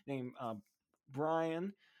friend named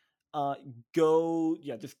Brian.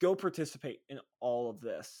 Just go participate in all of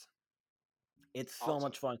this. It's so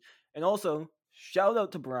much fun. And also, shout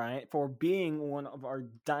out to Bryant for being one of our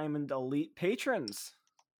Diamond Elite patrons.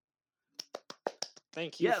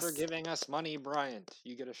 Thank you for giving us money, Bryant.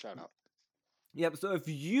 You get a shout out. Yep, so if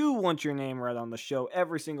you want your name read on the show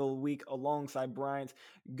every single week alongside Bryant's,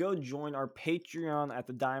 go join our Patreon at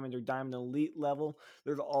the Diamond or Diamond Elite level.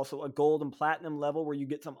 There's also a Gold and Platinum level where you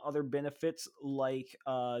get some other benefits like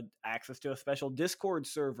access to a special Discord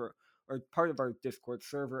server or part of our Discord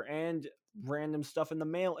server and random stuff in the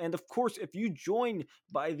mail. And of course, if you join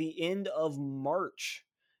by the end of March,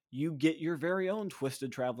 you get your very own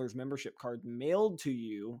Twisted Travelers membership card mailed to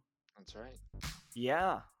you. That's right.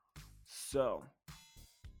 Yeah. So,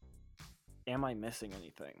 am I missing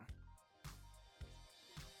anything?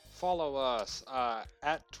 Follow us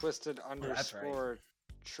at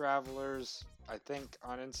Twisted_Travelers, I think,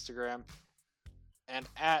 on Instagram, and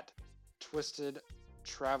at Twisted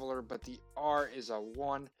Traveler, but the R is a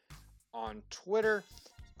 1 on Twitter.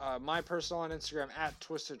 My personal on Instagram at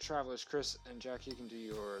Twisted Travelers. Chris and Jack, you can do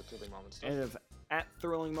your Thrilling Moment stuff. It is at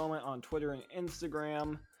Thrilling Moment on Twitter and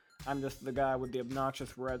Instagram. I'm just the guy with the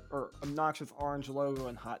obnoxious orange logo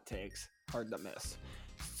and hot takes. Hard to miss.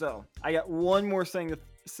 So, I got one more thing to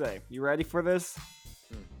say. You ready for this?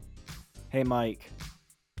 Hey, Mike.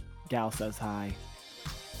 Gal says hi.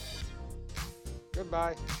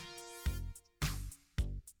 Goodbye.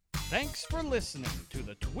 Thanks for listening to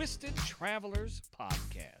the Twisted Travelers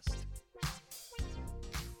Podcast.